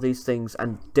play all these things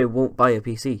and they won't buy a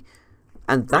PC,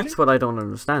 And that's what I don't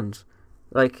understand.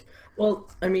 Like, Well,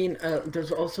 I mean,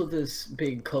 there's also this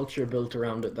big culture built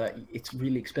around it that it's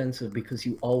really expensive because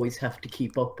you always have to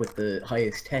keep up with the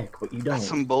highest tech, but you don't. That's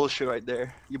some bullshit right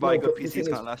there. You buy a No, good but the PC, thing it's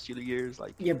is- gonna last you the years.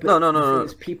 Like, Yeah, but No. the thing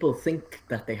is, people think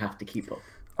that they have to keep up,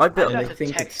 I built. and That's they a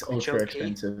think tech it's ultra junkie.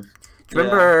 expensive. Do you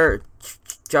remember,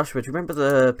 Joshua? Do you remember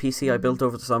the PC I built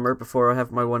over the summer before I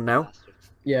have my one now?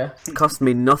 Yeah, It cost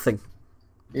me nothing.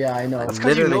 yeah, I know. that's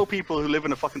because you literally- know people who live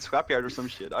in a fucking scrapyard or some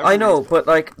shit. I know, but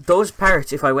like those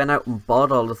parts, if I went out and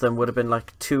bought all of them, would have been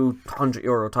like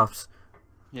 €200 tops.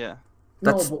 Yeah.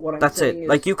 That's no, but what I'm that's saying it. is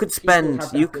Like you could people spend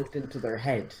have that you built into their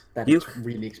head that you it's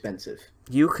really expensive.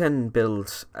 you can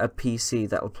build a PC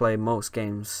that will play most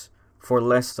games for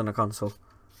less than a console.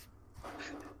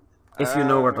 If you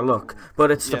know where to look. But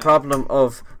it's the yeah. problem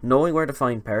of knowing where to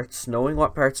find parts, knowing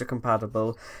what parts are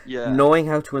compatible, Yeah. knowing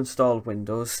how to install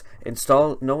Windows,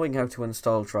 knowing how to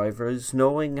install drivers,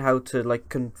 knowing how to like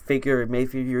configure,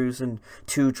 maybe you're using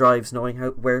 2 drives, knowing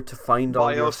where to find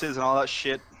all your, BIOSes and all that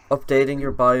shit. updating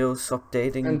your BIOS,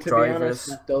 updating And to drivers. be honest,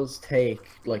 that does take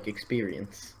like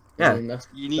experience. Yeah. I mean,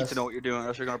 You need to know what you're doing, or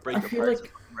else you're gonna break I your feel parts.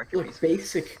 like- and wreck your Like PC.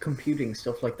 basic computing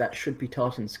stuff like that should be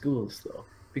taught in schools though,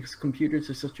 because computers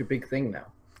are such a big thing now.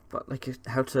 But like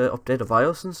how to update a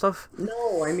BIOS and stuff.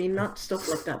 No, I mean not stuff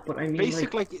like that, but I mean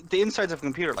Basic, like like the insides of a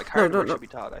computer, like No, hardware no. should be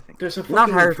taught. I think. there's a Not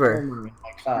fucking hardware. farmer in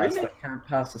my class Really? that can't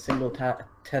pass a single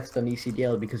test on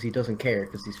ECDL because he doesn't care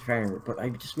because he's a farmer. But I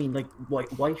just mean like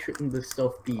why shouldn't this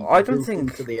stuff be I don't built think-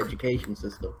 into the education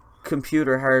system?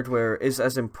 Computer hardware is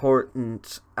as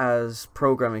important as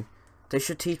programming. They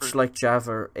should teach True. like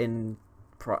Java in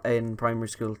primary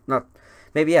school. Not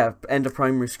maybe end of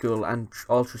primary school and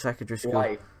all through secondary school.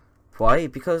 Why? Why?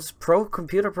 Because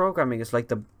computer programming is like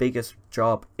the biggest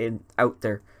job out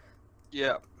there.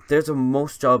 Yeah. There's the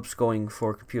most jobs going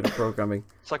for computer programming.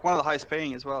 It's like one of the highest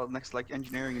paying as well, next to like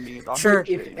engineering and being a doctor. Sure.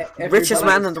 If everybody Richest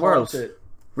man was in the taught world. to-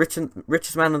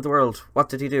 Richest man in the world. What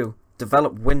did he do?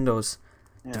 Develop Windows.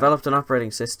 Yeah. Developed an operating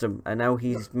system, and now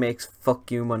he makes fuck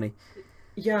you money.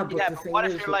 Yeah, but Yeah, the but thing what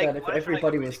if is you're with like- that if what if you're like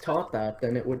everybody really was good? taught that,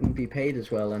 then it wouldn't be paid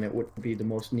as well, and it wouldn't be the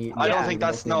most neat. I don't Yeah. think the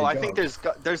that's most no. I needed think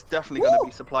job. there's definitely going to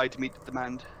be supply to meet the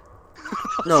demand.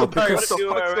 No, So, Barry, because- what the What if you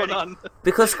fuck's were going already- on?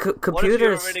 Because What if you were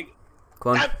computers. really, Go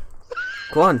on.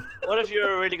 Go on. what if you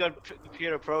were a really good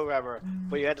computer programmer,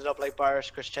 but you ended up like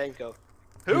Boris Christenko?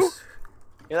 Who? Who's-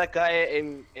 You're that guy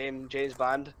in James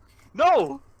Bond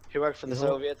No. who worked for the No.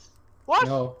 Soviets, What?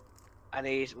 No. and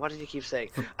what did he keep saying?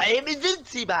 I am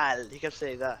invincible. He kept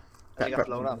saying that. And he got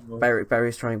blown up.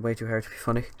 Barry's trying way too hard to be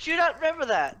funny. Do you not remember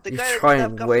that? The He's guy that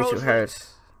trying got way too frozen? hard.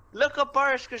 Look up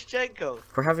Boris Christenko.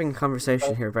 We're having a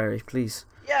conversation here, Barry. Please.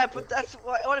 Yeah, but that's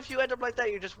what if you end up like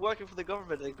that? You're just working for the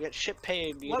government, like you get shit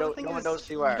paid. You Well, the don't. thing No one is, knows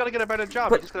who you You are. gotta get a better job.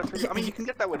 But- You just gotta figure, I mean, you can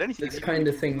get that with anything. This You kind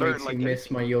of thing learn, makes like, you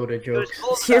miss my Yoda It was jokes.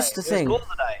 Goldeneye. Here's the It was thing.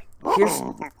 Goldeneye. Here's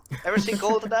Ever seen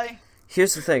Goldeneye?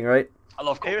 here's the thing, right? I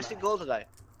love Ever Goldeneye. seen Goldeneye?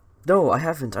 No, I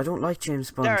haven't. I don't like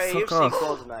James Bond. Dara, you've Fuck seen off.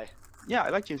 Goldeneye. Yeah, I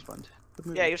like James Bond. Good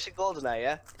movie. Yeah, you've seen Goldeneye,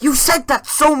 yeah? You said that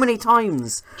so many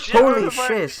times. Do you Holy remember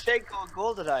shit. Christenko and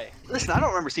Goldeneye? Listen, I don't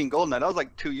remember seeing Goldeneye. That was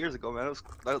like 2 years ago, man.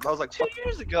 That was like 2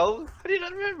 years ago? How do you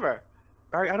not remember?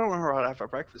 Barry, I don't remember what I had for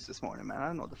breakfast this morning, man. I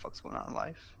don't know what the fuck's going on in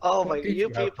life. Oh What my, did you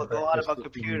you have people for go on breakfast about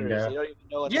this morning, computers. Dara? You don't even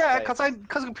know what Yeah, to say.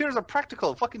 because computers are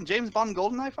practical. Fucking James Bond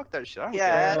Goldeneye, fuck that shit. I don't care.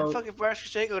 Yeah, Well- fucking Boris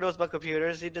Christenko knows about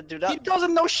computers. He didn't do He that.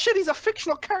 doesn't know shit. He's a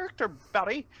fictional character,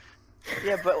 Barry.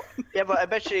 Yeah, but I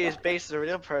bet you he's based on a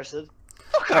real person.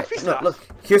 Fuck off. He's No, not. look.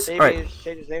 Here's Maybe right. he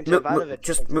changed his name to Mo- Ivanovich.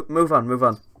 just move on. Move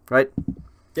on. Right?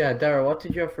 Yeah, Dara, what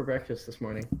did you have for breakfast this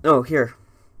morning? No, here.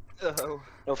 Oh.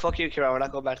 No, fuck you, Kieran. We're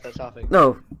not going back to that topic.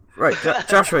 No. Right,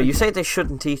 Joshua. You say they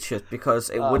shouldn't teach it because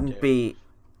it Oh, wouldn't dear. be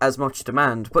as much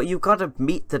demand, but you've got to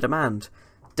meet the demand.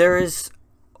 There is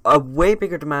a way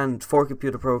bigger demand for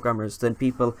computer programmers than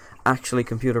people actually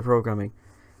computer programming.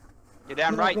 You're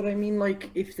damn No, right. but I mean, like,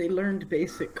 if they learned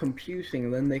basic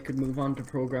computing, then they could move on to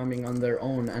programming on their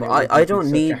own, and Well, it I wouldn't don't be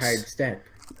such need- a hard step.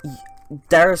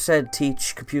 Dara said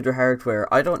teach computer hardware.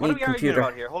 I don't What are need we arguing computer.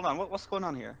 about here? Hold on. What's going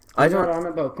on here? I I'm don't. not on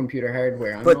about computer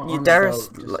hardware. I'm But not you on dare about s-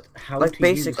 just like- how like to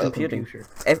basic use a computing.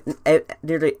 computer.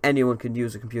 Nearly anyone can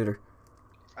use a computer.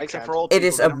 Except can't. for old It people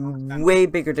is who a don't understand. way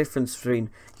bigger difference between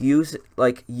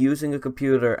using a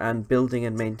computer and building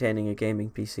and maintaining a gaming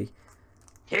PC.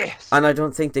 Yes. And I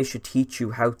don't think they should teach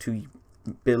you how to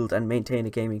build and maintain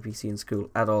a gaming PC in school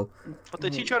at all. But they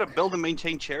teach you how to build and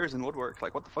maintain chairs and woodwork.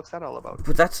 Like, what the fuck's that all about?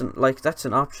 But that's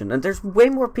an option. And there's way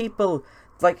more people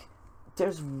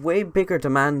there's way bigger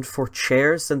demand for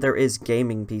chairs than there is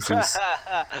gaming PCs.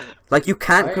 Like you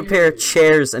can't I- compare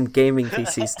chairs and gaming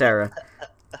PCs, Dara.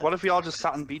 What if we all just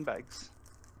sat in beanbags?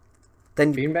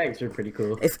 then Beanbags are pretty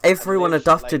cool. if everyone live,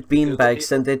 adopted like, good beanbags, people.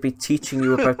 then they'd be teaching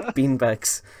you about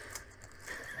beanbags.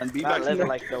 And Not beanbags. living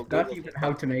like no Not good. even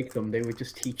how to make them. They would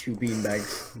just teach you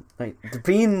beanbags. Like, the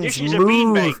beans This is a move.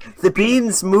 beanbag. The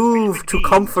beans move to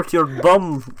comfort your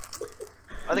bum.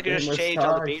 I think you just change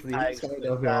all the bean bags.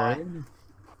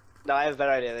 No, I have a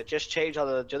better idea. They just change all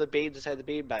the beans inside the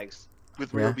bean bags.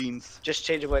 With Yeah. real beans. Just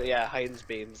change them with Heinz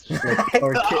beans.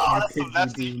 Or That's so kidney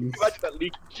nasty. beans. Imagine that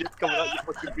leaking shit coming out your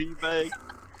fucking bean bag.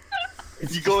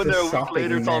 It's You go in just there a week sopping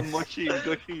later, it's all mess. mushy and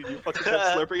gushy, and you fucking start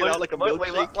slurping it out like a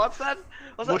milkshake. What's that?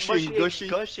 What's that? Mushy and gushy.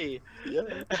 Gushy. Yeah.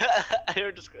 I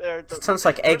heard It sounds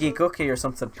like eggy cookie or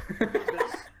something.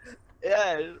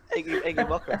 Yeah, eggy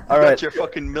mucker. All You right. got your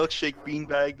fucking milkshake bean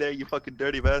bag there, you fucking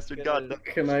dirty bastard. God. No.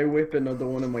 Can I whip another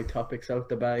one of my topics out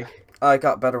the bag? I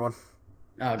got a better one.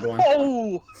 Ah, go on.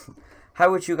 Oh! How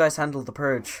would you guys handle the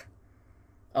purge?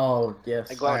 Oh,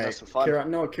 yes. I go out and have some fun.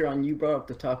 Kieran, you brought up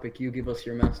the topic. You give us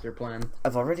your master plan.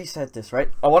 I've already said this, right?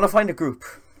 I want to find a group.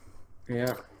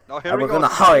 Yeah. Oh, here And we we're go. gonna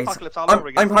It's hide. apocalypse all over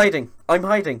again. I'm hiding. I'm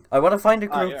hiding. I want to find a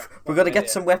group. yeah. We're gonna Yeah, get yeah.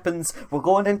 some weapons. We're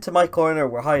going into my corner.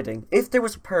 We're hiding. If there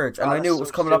was a purge and Oh, I knew that's it was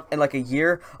so coming up in like a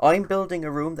year, I'm building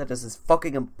a room that is as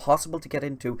fucking impossible to get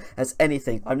into as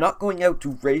anything. I'm not going out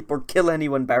to rape or kill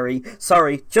anyone, Barry.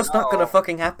 Sorry, just not gonna No.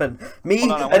 fucking happen. Me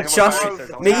Hold on, I wanna and hear what Josh, Barry says.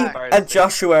 I wanna me hear what Barry and says.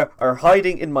 Joshua are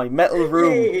hiding in my metal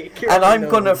room, Hey, Kieran, and I'm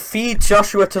no. gonna feed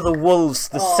Joshua to the wolves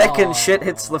the second shit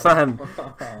hits the fan.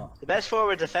 The best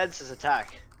form of defense is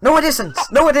attack. No, it isn't.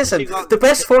 No, it isn't. The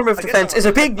best form of defense is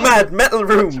a big, mad metal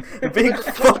room. A big,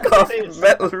 fuck off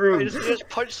metal You room. just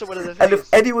punch someone in the face. And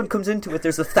if anyone comes into it,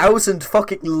 there's 1,000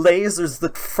 fucking lasers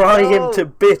that fry him No. to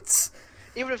bits.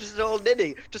 Even if it's an old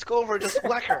ninny, just go over and just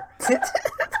whack her.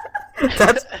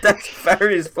 That's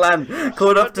Barry's plan.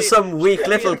 Going up to some weak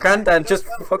little granddad and just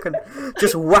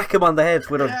whack him on the head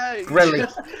with a Yeah, grilly.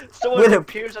 someone With him.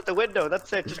 appears at the window.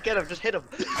 That's it. Just get him. Just hit him.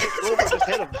 Go over, just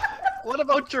hit him. What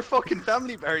about your fucking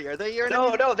family, Barry? Are they here?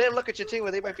 No, they'll look at you too.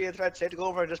 They might be a threat. So you have to go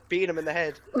over and just beat him in the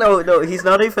head. No, he's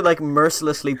not even like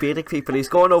mercilessly beating people. He's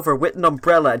going over with an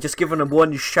umbrella and just giving him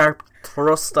one sharp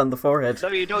thrust on the forehead. No,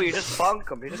 you don't. You just bonk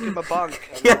him. You just give him a bonk.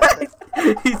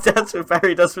 Yeah, that's what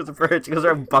Barry does with the purge. He goes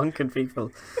around bonking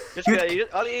people.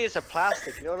 All you need is a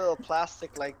plastic. You know, a little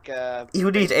plastic like.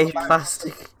 You need a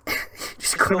plastic. Just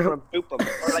Just go go over around. and boop him.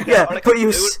 Or like Yeah, or like but a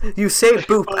you balloon. you say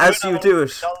boop as you do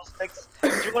it. Balloon sticks.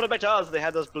 If you go to McDonald's, they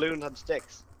had those balloons on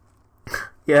sticks.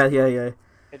 Yeah.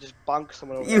 They just bonk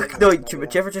someone over. You the head no, with do them.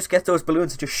 you ever just get those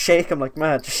balloons and just shake them like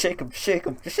mad? Just shake them.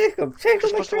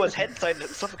 Just put someone's head inside it and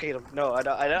suffocate them. No, I'm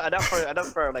not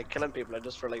for like killing people. I'm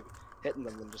just for like hitting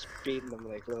them and just beating them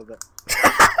like a little bit.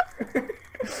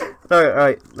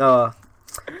 Alright. What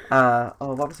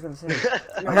was I gonna say?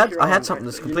 I had something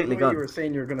that's completely You were gone.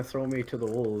 saying you were going to throw me to the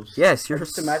wolves. Yes, you're.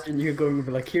 Just imagine you going and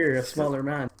be like, here, a smaller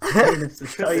man. It's a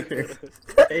tighter.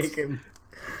 Take him.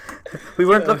 We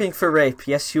weren't looking for rape.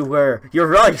 Yes, you were. You're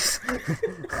right.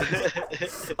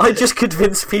 I just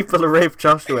convince people to rape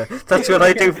Joshua. That's what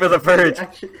I do for the purge.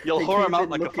 You'll They whore came him out in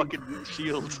like looking- a fucking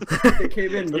shield. They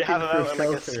came in looking have him for out like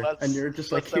a shelter, sluts- and you're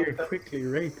just like, sluts here, outfit. quickly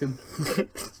rape him.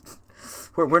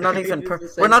 We're not even It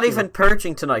is we're not essential. even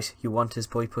purging tonight. You want his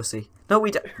boy pussy? No,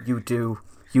 we don't. You do.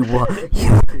 You want you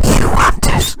want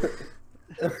it.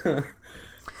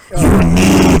 You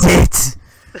need it.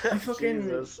 I fucking...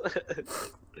 Jesus.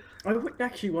 I wouldn't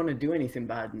actually want to do anything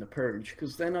bad in the purge,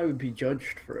 because then I would be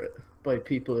judged for it by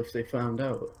people if they found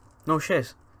out. No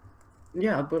shit.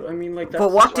 Yeah, but I mean, like, that's...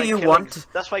 But what That's do you why want? killings-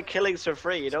 That's why killings are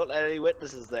free. You don't let any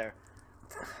witnesses there.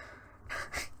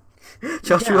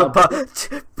 Joshua Yeah,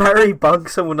 Barry bonks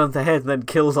someone on the head and then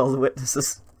kills all the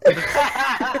witnesses.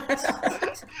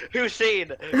 Who's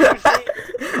seen? Who's seen?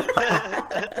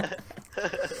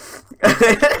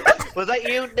 Was that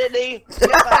you, Niddy?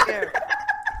 Get back here.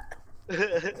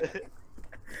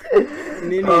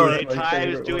 Nini Oh, is How many my times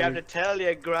favourite do we have one. to tell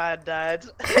you, Granddad?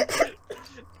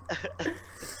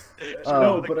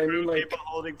 No, The but I crew mean, like... people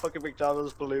holding fucking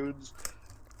McDonald's balloons.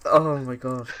 Oh my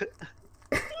god.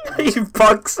 He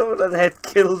bonks someone on the head,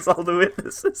 kills all the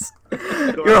witnesses.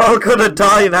 You're all gonna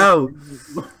die now.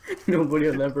 Nobody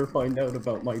will ever find out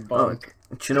about my bonk.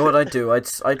 Do you know what I'd do?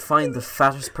 I'd find the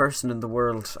fattest person in the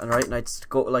world, and I'd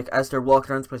go like as they're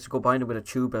walking around the place, I'd go behind them with a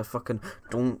tuba, fucking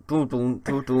dun dun dun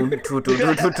dun dun dun dun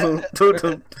dun dun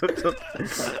dun dun dun,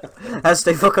 as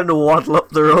they fucking waddle up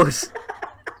the road.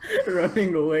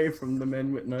 Running away from the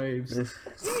men with knives.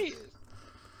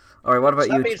 All right, what about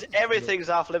So that you? means everything's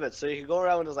off limits. So you can go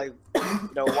around as like,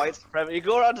 white supremacy. You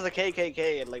go around as a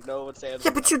KKK and like no one's saying. Yeah,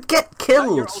 but you'd get Is that your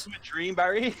killed. ultimate dream,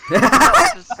 Barry?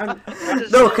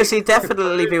 No, because he'd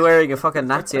definitely be wearing a fucking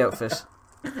Nazi outfit.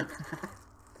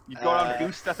 You'd go around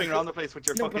goose stepping around the place with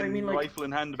your No, but I fucking mean, like- rifle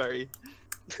in hand, Barry.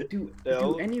 Do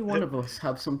No. any one of us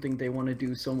have something they want to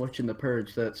do so much in the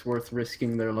Purge that's worth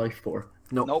risking their life for?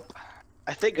 Nope.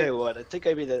 I think I would. I think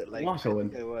I'd be the like. What, I Owen?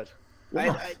 think I would.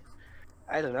 What?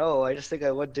 I don't know. I just think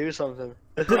I would do something.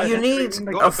 But you need Go a to bed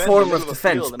in the form middle of of a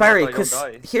defense, field and Barry. hope I don't Because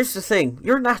die. here's the thing: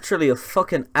 you're naturally a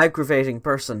fucking aggravating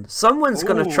person. Someone's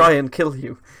gonna Ooh. try and kill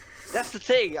you. That's the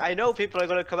thing. I know people are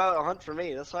gonna come out and hunt for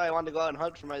me. That's why I want to go out and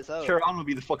hunt for myself. Sure, on will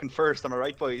be the fucking first. Am I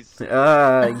right, boys?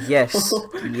 Yes,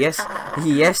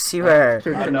 yes, you are.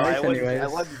 Sure, I know. tonight,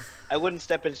 anyways. I wouldn't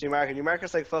step into Newmarket.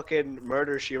 Newmarket's like fucking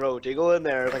Murder She Wrote. You go in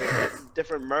there, like a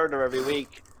different murder every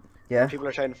week. Yeah. People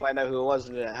are trying to find out who it was,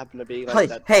 and it happened to be like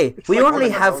that. Hey, It's we like only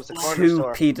one of have those, the corner 2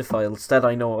 store. pedophiles that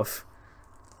I know of.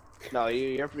 No,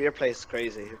 your place is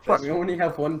crazy. Your We place only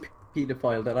have one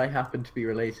paedophile that I happen to be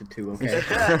related to, okay?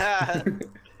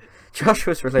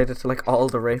 Joshua's related to like all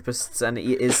the rapists, and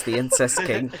he is the incest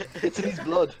king. It's in his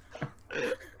blood.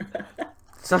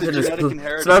 It's not in his genetic blood.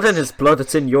 inheritance. It's not in his blood.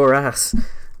 It's in your ass.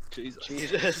 Jesus.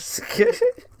 Jesus.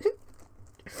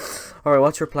 All right,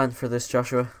 what's your plan for this,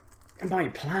 Joshua? My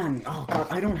plan? Oh god,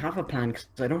 I don't have a plan because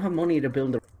I don't have money to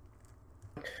build a...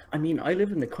 I mean, I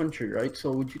live in the country, right?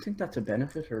 So would you think that's a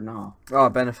benefit or not? Oh,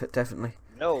 benefit definitely.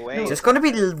 No way. There's going to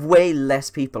be way less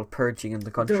people purging in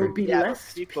the country. There will be Yeah,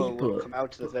 less people will come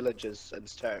out to the villages and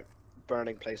start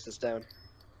burning places down.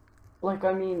 Like,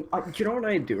 I mean, do you know what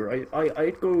I'd do, right?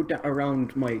 I'd go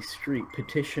around my street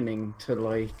petitioning to,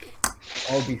 like,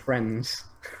 all be friends.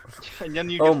 And then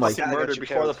you Oh get my fucking God. murdered You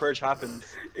before killed. the purge happens.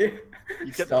 You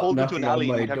get pulled into an alley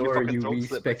and my you have your door, fucking you throat wee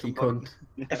slit by specky some cunt.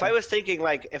 If I was thinking,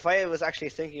 like, if I was actually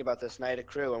thinking about this and I had a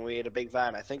crew and we had a big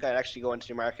van, I think I'd actually go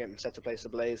into Newmarket and set the place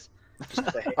ablaze. Just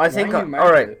 'cause I hate, I think. Why you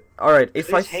All right, market? all right. I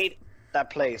If I, just hate that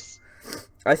place.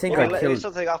 I think Well, I it's killed.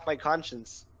 something off my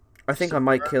conscience. I think I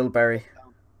might kill Barry.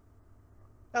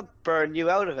 I'll burn you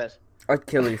out of it. I'd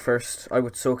kill you first. I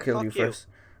would so kill Fuck you you. first.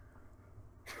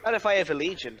 Not if I have a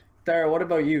legion. Dara, what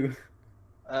about you?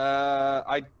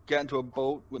 I'd get into a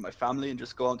boat with my family and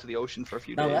just go out to the ocean for a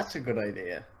few Oh, days. that's a good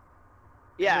idea.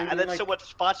 Yeah, I mean, and then like- someone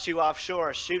spots you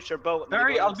offshore, shoots your boat. And then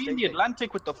Barry, you go I'll be in the sinking.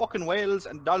 Atlantic with the fucking whales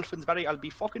and dolphins, Barry. I'll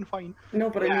be fucking fine. No,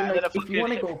 but Yeah, I and mean, then like, a if you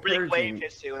want to fucking go big wave purging...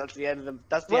 hits you, and that's the end of them.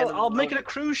 That's the end Well, of I'll the make it a moment.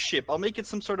 cruise ship. I'll make it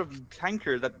some sort of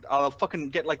tanker that I'll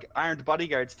fucking get like armed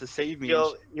bodyguards to save me.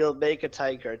 and You'll make a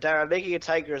tanker. Darren, making a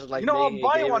tanker is like you know, I'll making a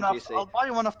buy gaming one off. PC. I'll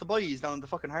buy one off the boys down in the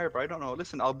fucking harbour. I don't know.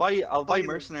 Listen, I'll buy you-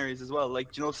 mercenaries as well.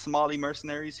 Like, do you know, Somali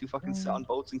mercenaries who fucking sit on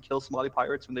boats and kill Somali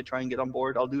pirates when they try and get on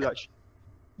board. I'll do that.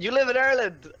 You live in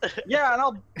Ireland. Yeah, and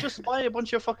I'll just buy a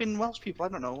bunch of fucking Welsh people. I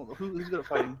don't know who's good at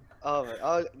fighting.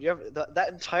 That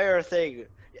entire thing.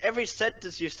 Every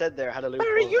sentence you said there had a loophole.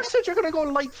 Barry, you said you're gonna go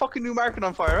light fucking Newmarket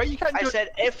on fire, right? You can't. I do said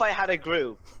if I had a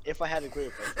group. If I had a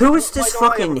group. Who is this Why don't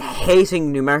I fucking have a-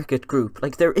 hating Newmarket group?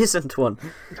 Like, there isn't one.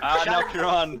 Now you're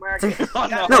on.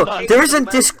 No, there isn't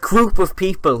this group of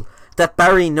people that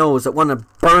Barry knows that want to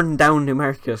burn down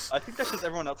Newmarket. I think that's just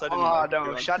everyone outside of Oh Newmarket. no,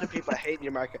 You're on. Shannon people hate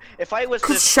Newmarket. If I was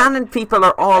Because to, Shannon people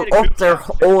are all had a up group their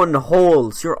chat. own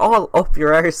holes. You're all up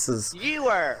your arses. you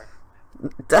were.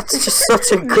 That's just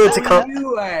such a good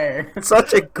You are!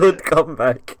 such a good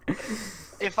comeback.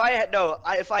 If I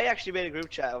actually made a group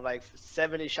chat of like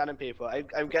 70 Shannon people,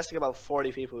 I'm guessing about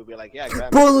 40 people would be like, yeah,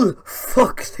 grand. Bull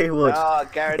fuck they would. Oh,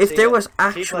 guarantee If there it. was People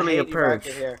actually a hate Newmarket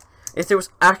purge. here. If there was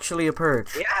actually a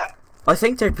purge. Yeah. I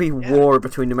think there'd be war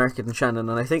between Newmarket and Shannon,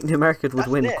 and I think Newmarket would That's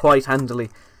win it. quite handily.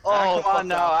 Oh, come on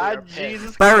now, you're pissed.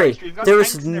 Jesus Barry, Christ, we've got there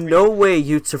is tanks and everything. no way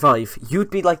you'd survive. You'd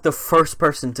be like the first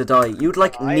person to die. You'd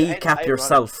like I'd kneecap run it.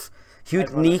 yourself. You'd I'd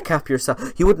run it. kneecap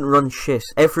yourself. You wouldn't run shit.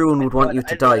 Everyone would want you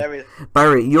to I'd run die. everything.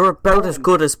 Barry, you're about as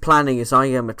good as planning as I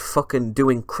am at fucking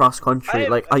doing cross country.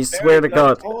 am Like, I very swear to good.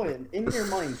 God, Owen, in your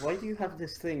mind, why do you have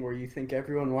this thing where you think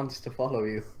everyone wants to follow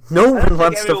you? no I don't one think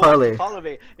wants to everyone follow wants you. to follow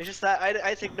me. It's just that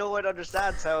I think no one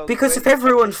understands how. Because great if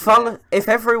everyone competition if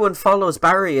everyone follows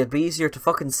Barry, it'd be easier to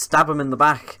fucking stab him in the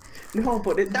back. No,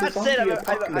 but in the That's zombie it, I'm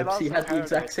apocalypse, he also had the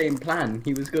exact paranoid. sing plan.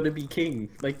 He was going to be king.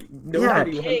 Like,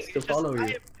 nobody King, wants to it's just- follow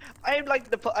you. I'm like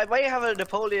I might have a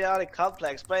Napoleonic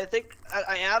complex, but I think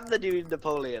I am the new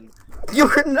Napoleon.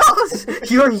 You're not.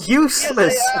 You're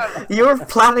useless. Yes, I am. Your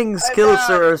planning skills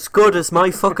not. are as good as my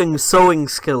fucking sewing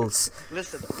skills.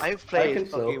 Listen, I've played can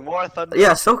sew. fucking War Thunder.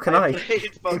 Yeah, so can I. I've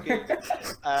played fucking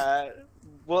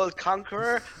World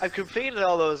Conqueror. I've completed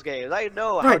all those games. I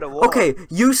know how Right. to war. Okay.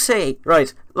 You say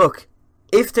right. Look.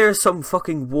 If there's some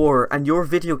fucking war and your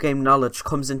video game knowledge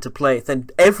comes into play, then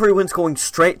everyone's going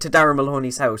straight to Darren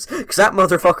Maloney's house because that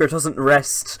motherfucker doesn't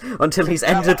rest until he's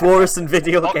ended wars in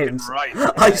video Fucking games. right.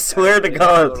 I swear to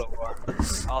God.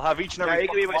 I'll have each and Yeah, every you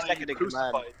can be my fucking one of second you in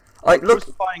command. crucified. I'm look,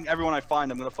 crucifying everyone I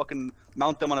find. I'm gonna fucking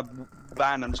mount them on a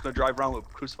van. I'm just gonna drive around with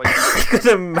crucifying. I'm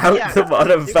gonna mount them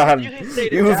on a van.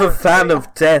 You have a van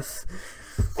of death.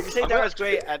 If you say Dara's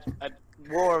great at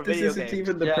war This video isn't games.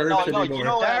 even the Yeah, Purge no, anymore. you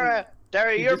know,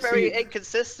 Dara, you you're just very see-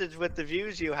 inconsistent with the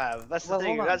views you have. That's the Well,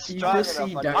 thing. hold You're on. not You strong just enough.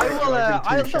 see on Dara- I that. will.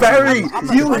 Driving to Barry,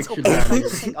 Shanghai. you- Let's go back to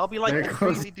this thing. I'll be like There a it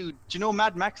crazy goes. dude. Do you know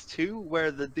Mad Max 2,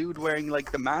 where the dude wearing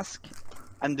like the mask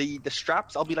and the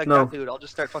straps? I'll be like No. that dude. I'll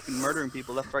just start fucking murdering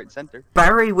people left, right, and center.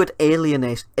 Barry would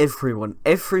alienate everyone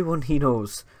he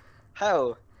knows.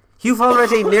 How? You've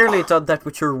already nearly done that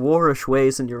with your warish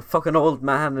ways and your fucking old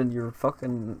man and your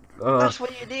fucking That's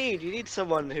what you need. You need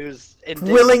someone who's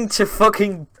willing to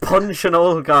fucking punch an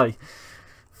old guy.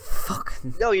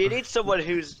 Fucking. No, you need someone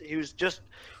who's just.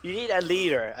 You need a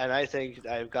leader, and I think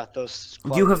I've got those.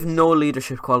 You have qualities. no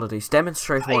leadership qualities.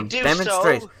 Demonstrate I one. do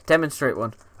Demonstrate. so. Demonstrate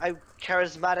one. I'm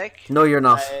charismatic. No, you're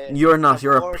not. You're not. have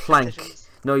You're a more plank. intelligence.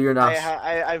 No, you're not.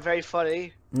 I'm very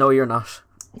funny. No, you're not.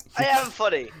 I am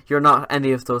funny. You're not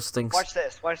any of those things. Watch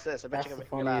this. I bet That's you the can make me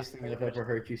funniest laugh. thing I've ever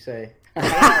heard you say.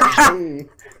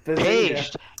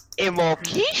 Paged.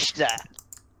 Imokishta.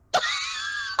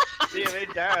 See you in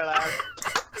there, lad.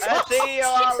 I see you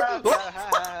all laugh.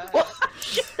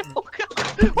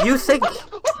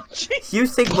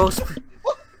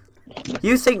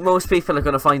 You think most people are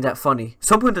gonna find that funny?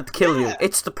 Someone would kill you. Yeah.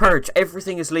 It's the Purge.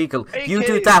 Everything is legal. Are you You do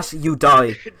kidding that, you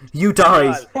die. You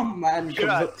die. God. Some man You're comes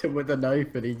right. up to him with a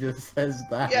knife and he just says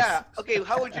that. Yeah, okay,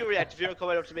 how would you react if you were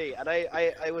coming up to me and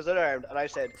I was unarmed and I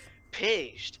said,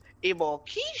 Paged.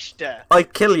 Imokishta.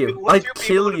 I'd kill you. What I'd your people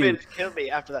kill would have you. been to kill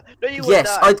me after that. No, you would Yes,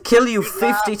 not. I'd kill you You'd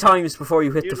 50 laugh. times before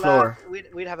you hit the You'd floor. laugh.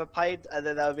 We'd have a pint and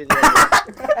then that would be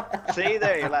the end. See,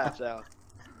 there you laugh now.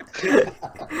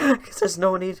 'Cause there's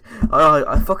no need.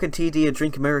 I fucking TD and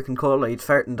drink American cola, you'd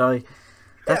fart and die.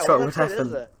 That's Yeah, what well, would that's it, happen.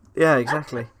 isn't it? Yeah,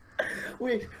 exactly.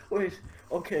 Wait.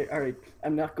 Okay, alright.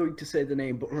 I'm not going to say the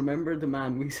name, but remember the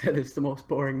man we said is the most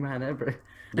boring man ever?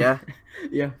 Yeah.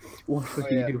 Yeah. What would Oh,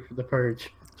 he yeah. do for the Purge?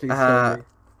 Please tell me.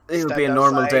 It would be a Stand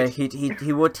normal day. outside. He'd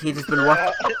have been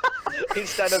watching. He'd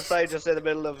stand outside just in the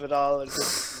middle of it all and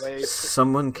just wait.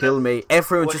 Someone kill me.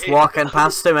 Everyone just Wait. walking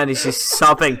past him and he's just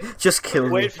sobbing. Just kill me.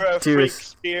 Wait for a Do freak it.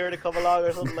 spear to come along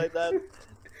or something like that.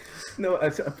 No,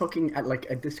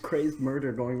 this crazed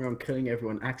murder going around killing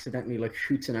everyone accidentally like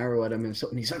shoots an arrow at him and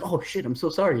something. He's like, "Oh shit, I'm so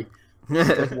sorry."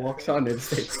 Like, walks on and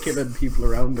starts killing people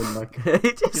around him. Like,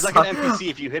 He's like an NPC.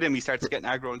 If you hit him, he starts getting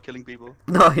aggro and killing people.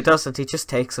 No, he doesn't. He just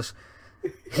takes it.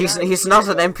 He's not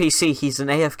an NPC. He's an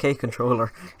AFK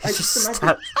controller. I He's just just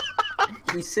imagine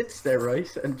he sits there, right,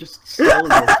 and just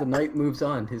slowly as the night moves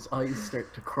on, his eyes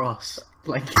start to cross.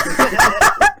 Like,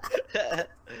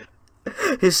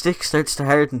 his stick starts to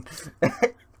harden.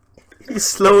 He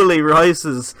slowly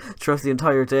rises throughout the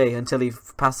entire day until he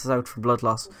passes out from blood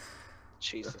loss.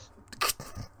 Jesus.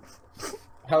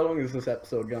 how long has this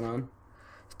episode gone on?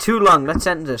 Too long. Let's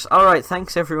end it. All right.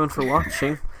 Thanks everyone for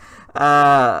watching.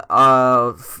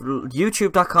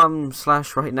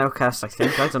 YouTube.com/RightNowCast. I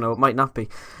think. I don't know. It might not be.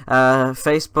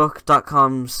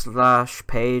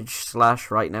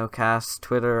 Facebook.com/page/RightNowCast.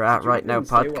 Twitter Did you even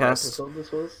say what @RightNowPodcast. episode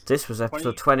this was? This was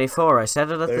episode 24. I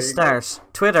said it at There the you go. start.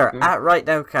 Twitter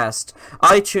 @RightNowCast.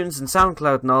 iTunes and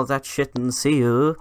SoundCloud and all that shit. And see you.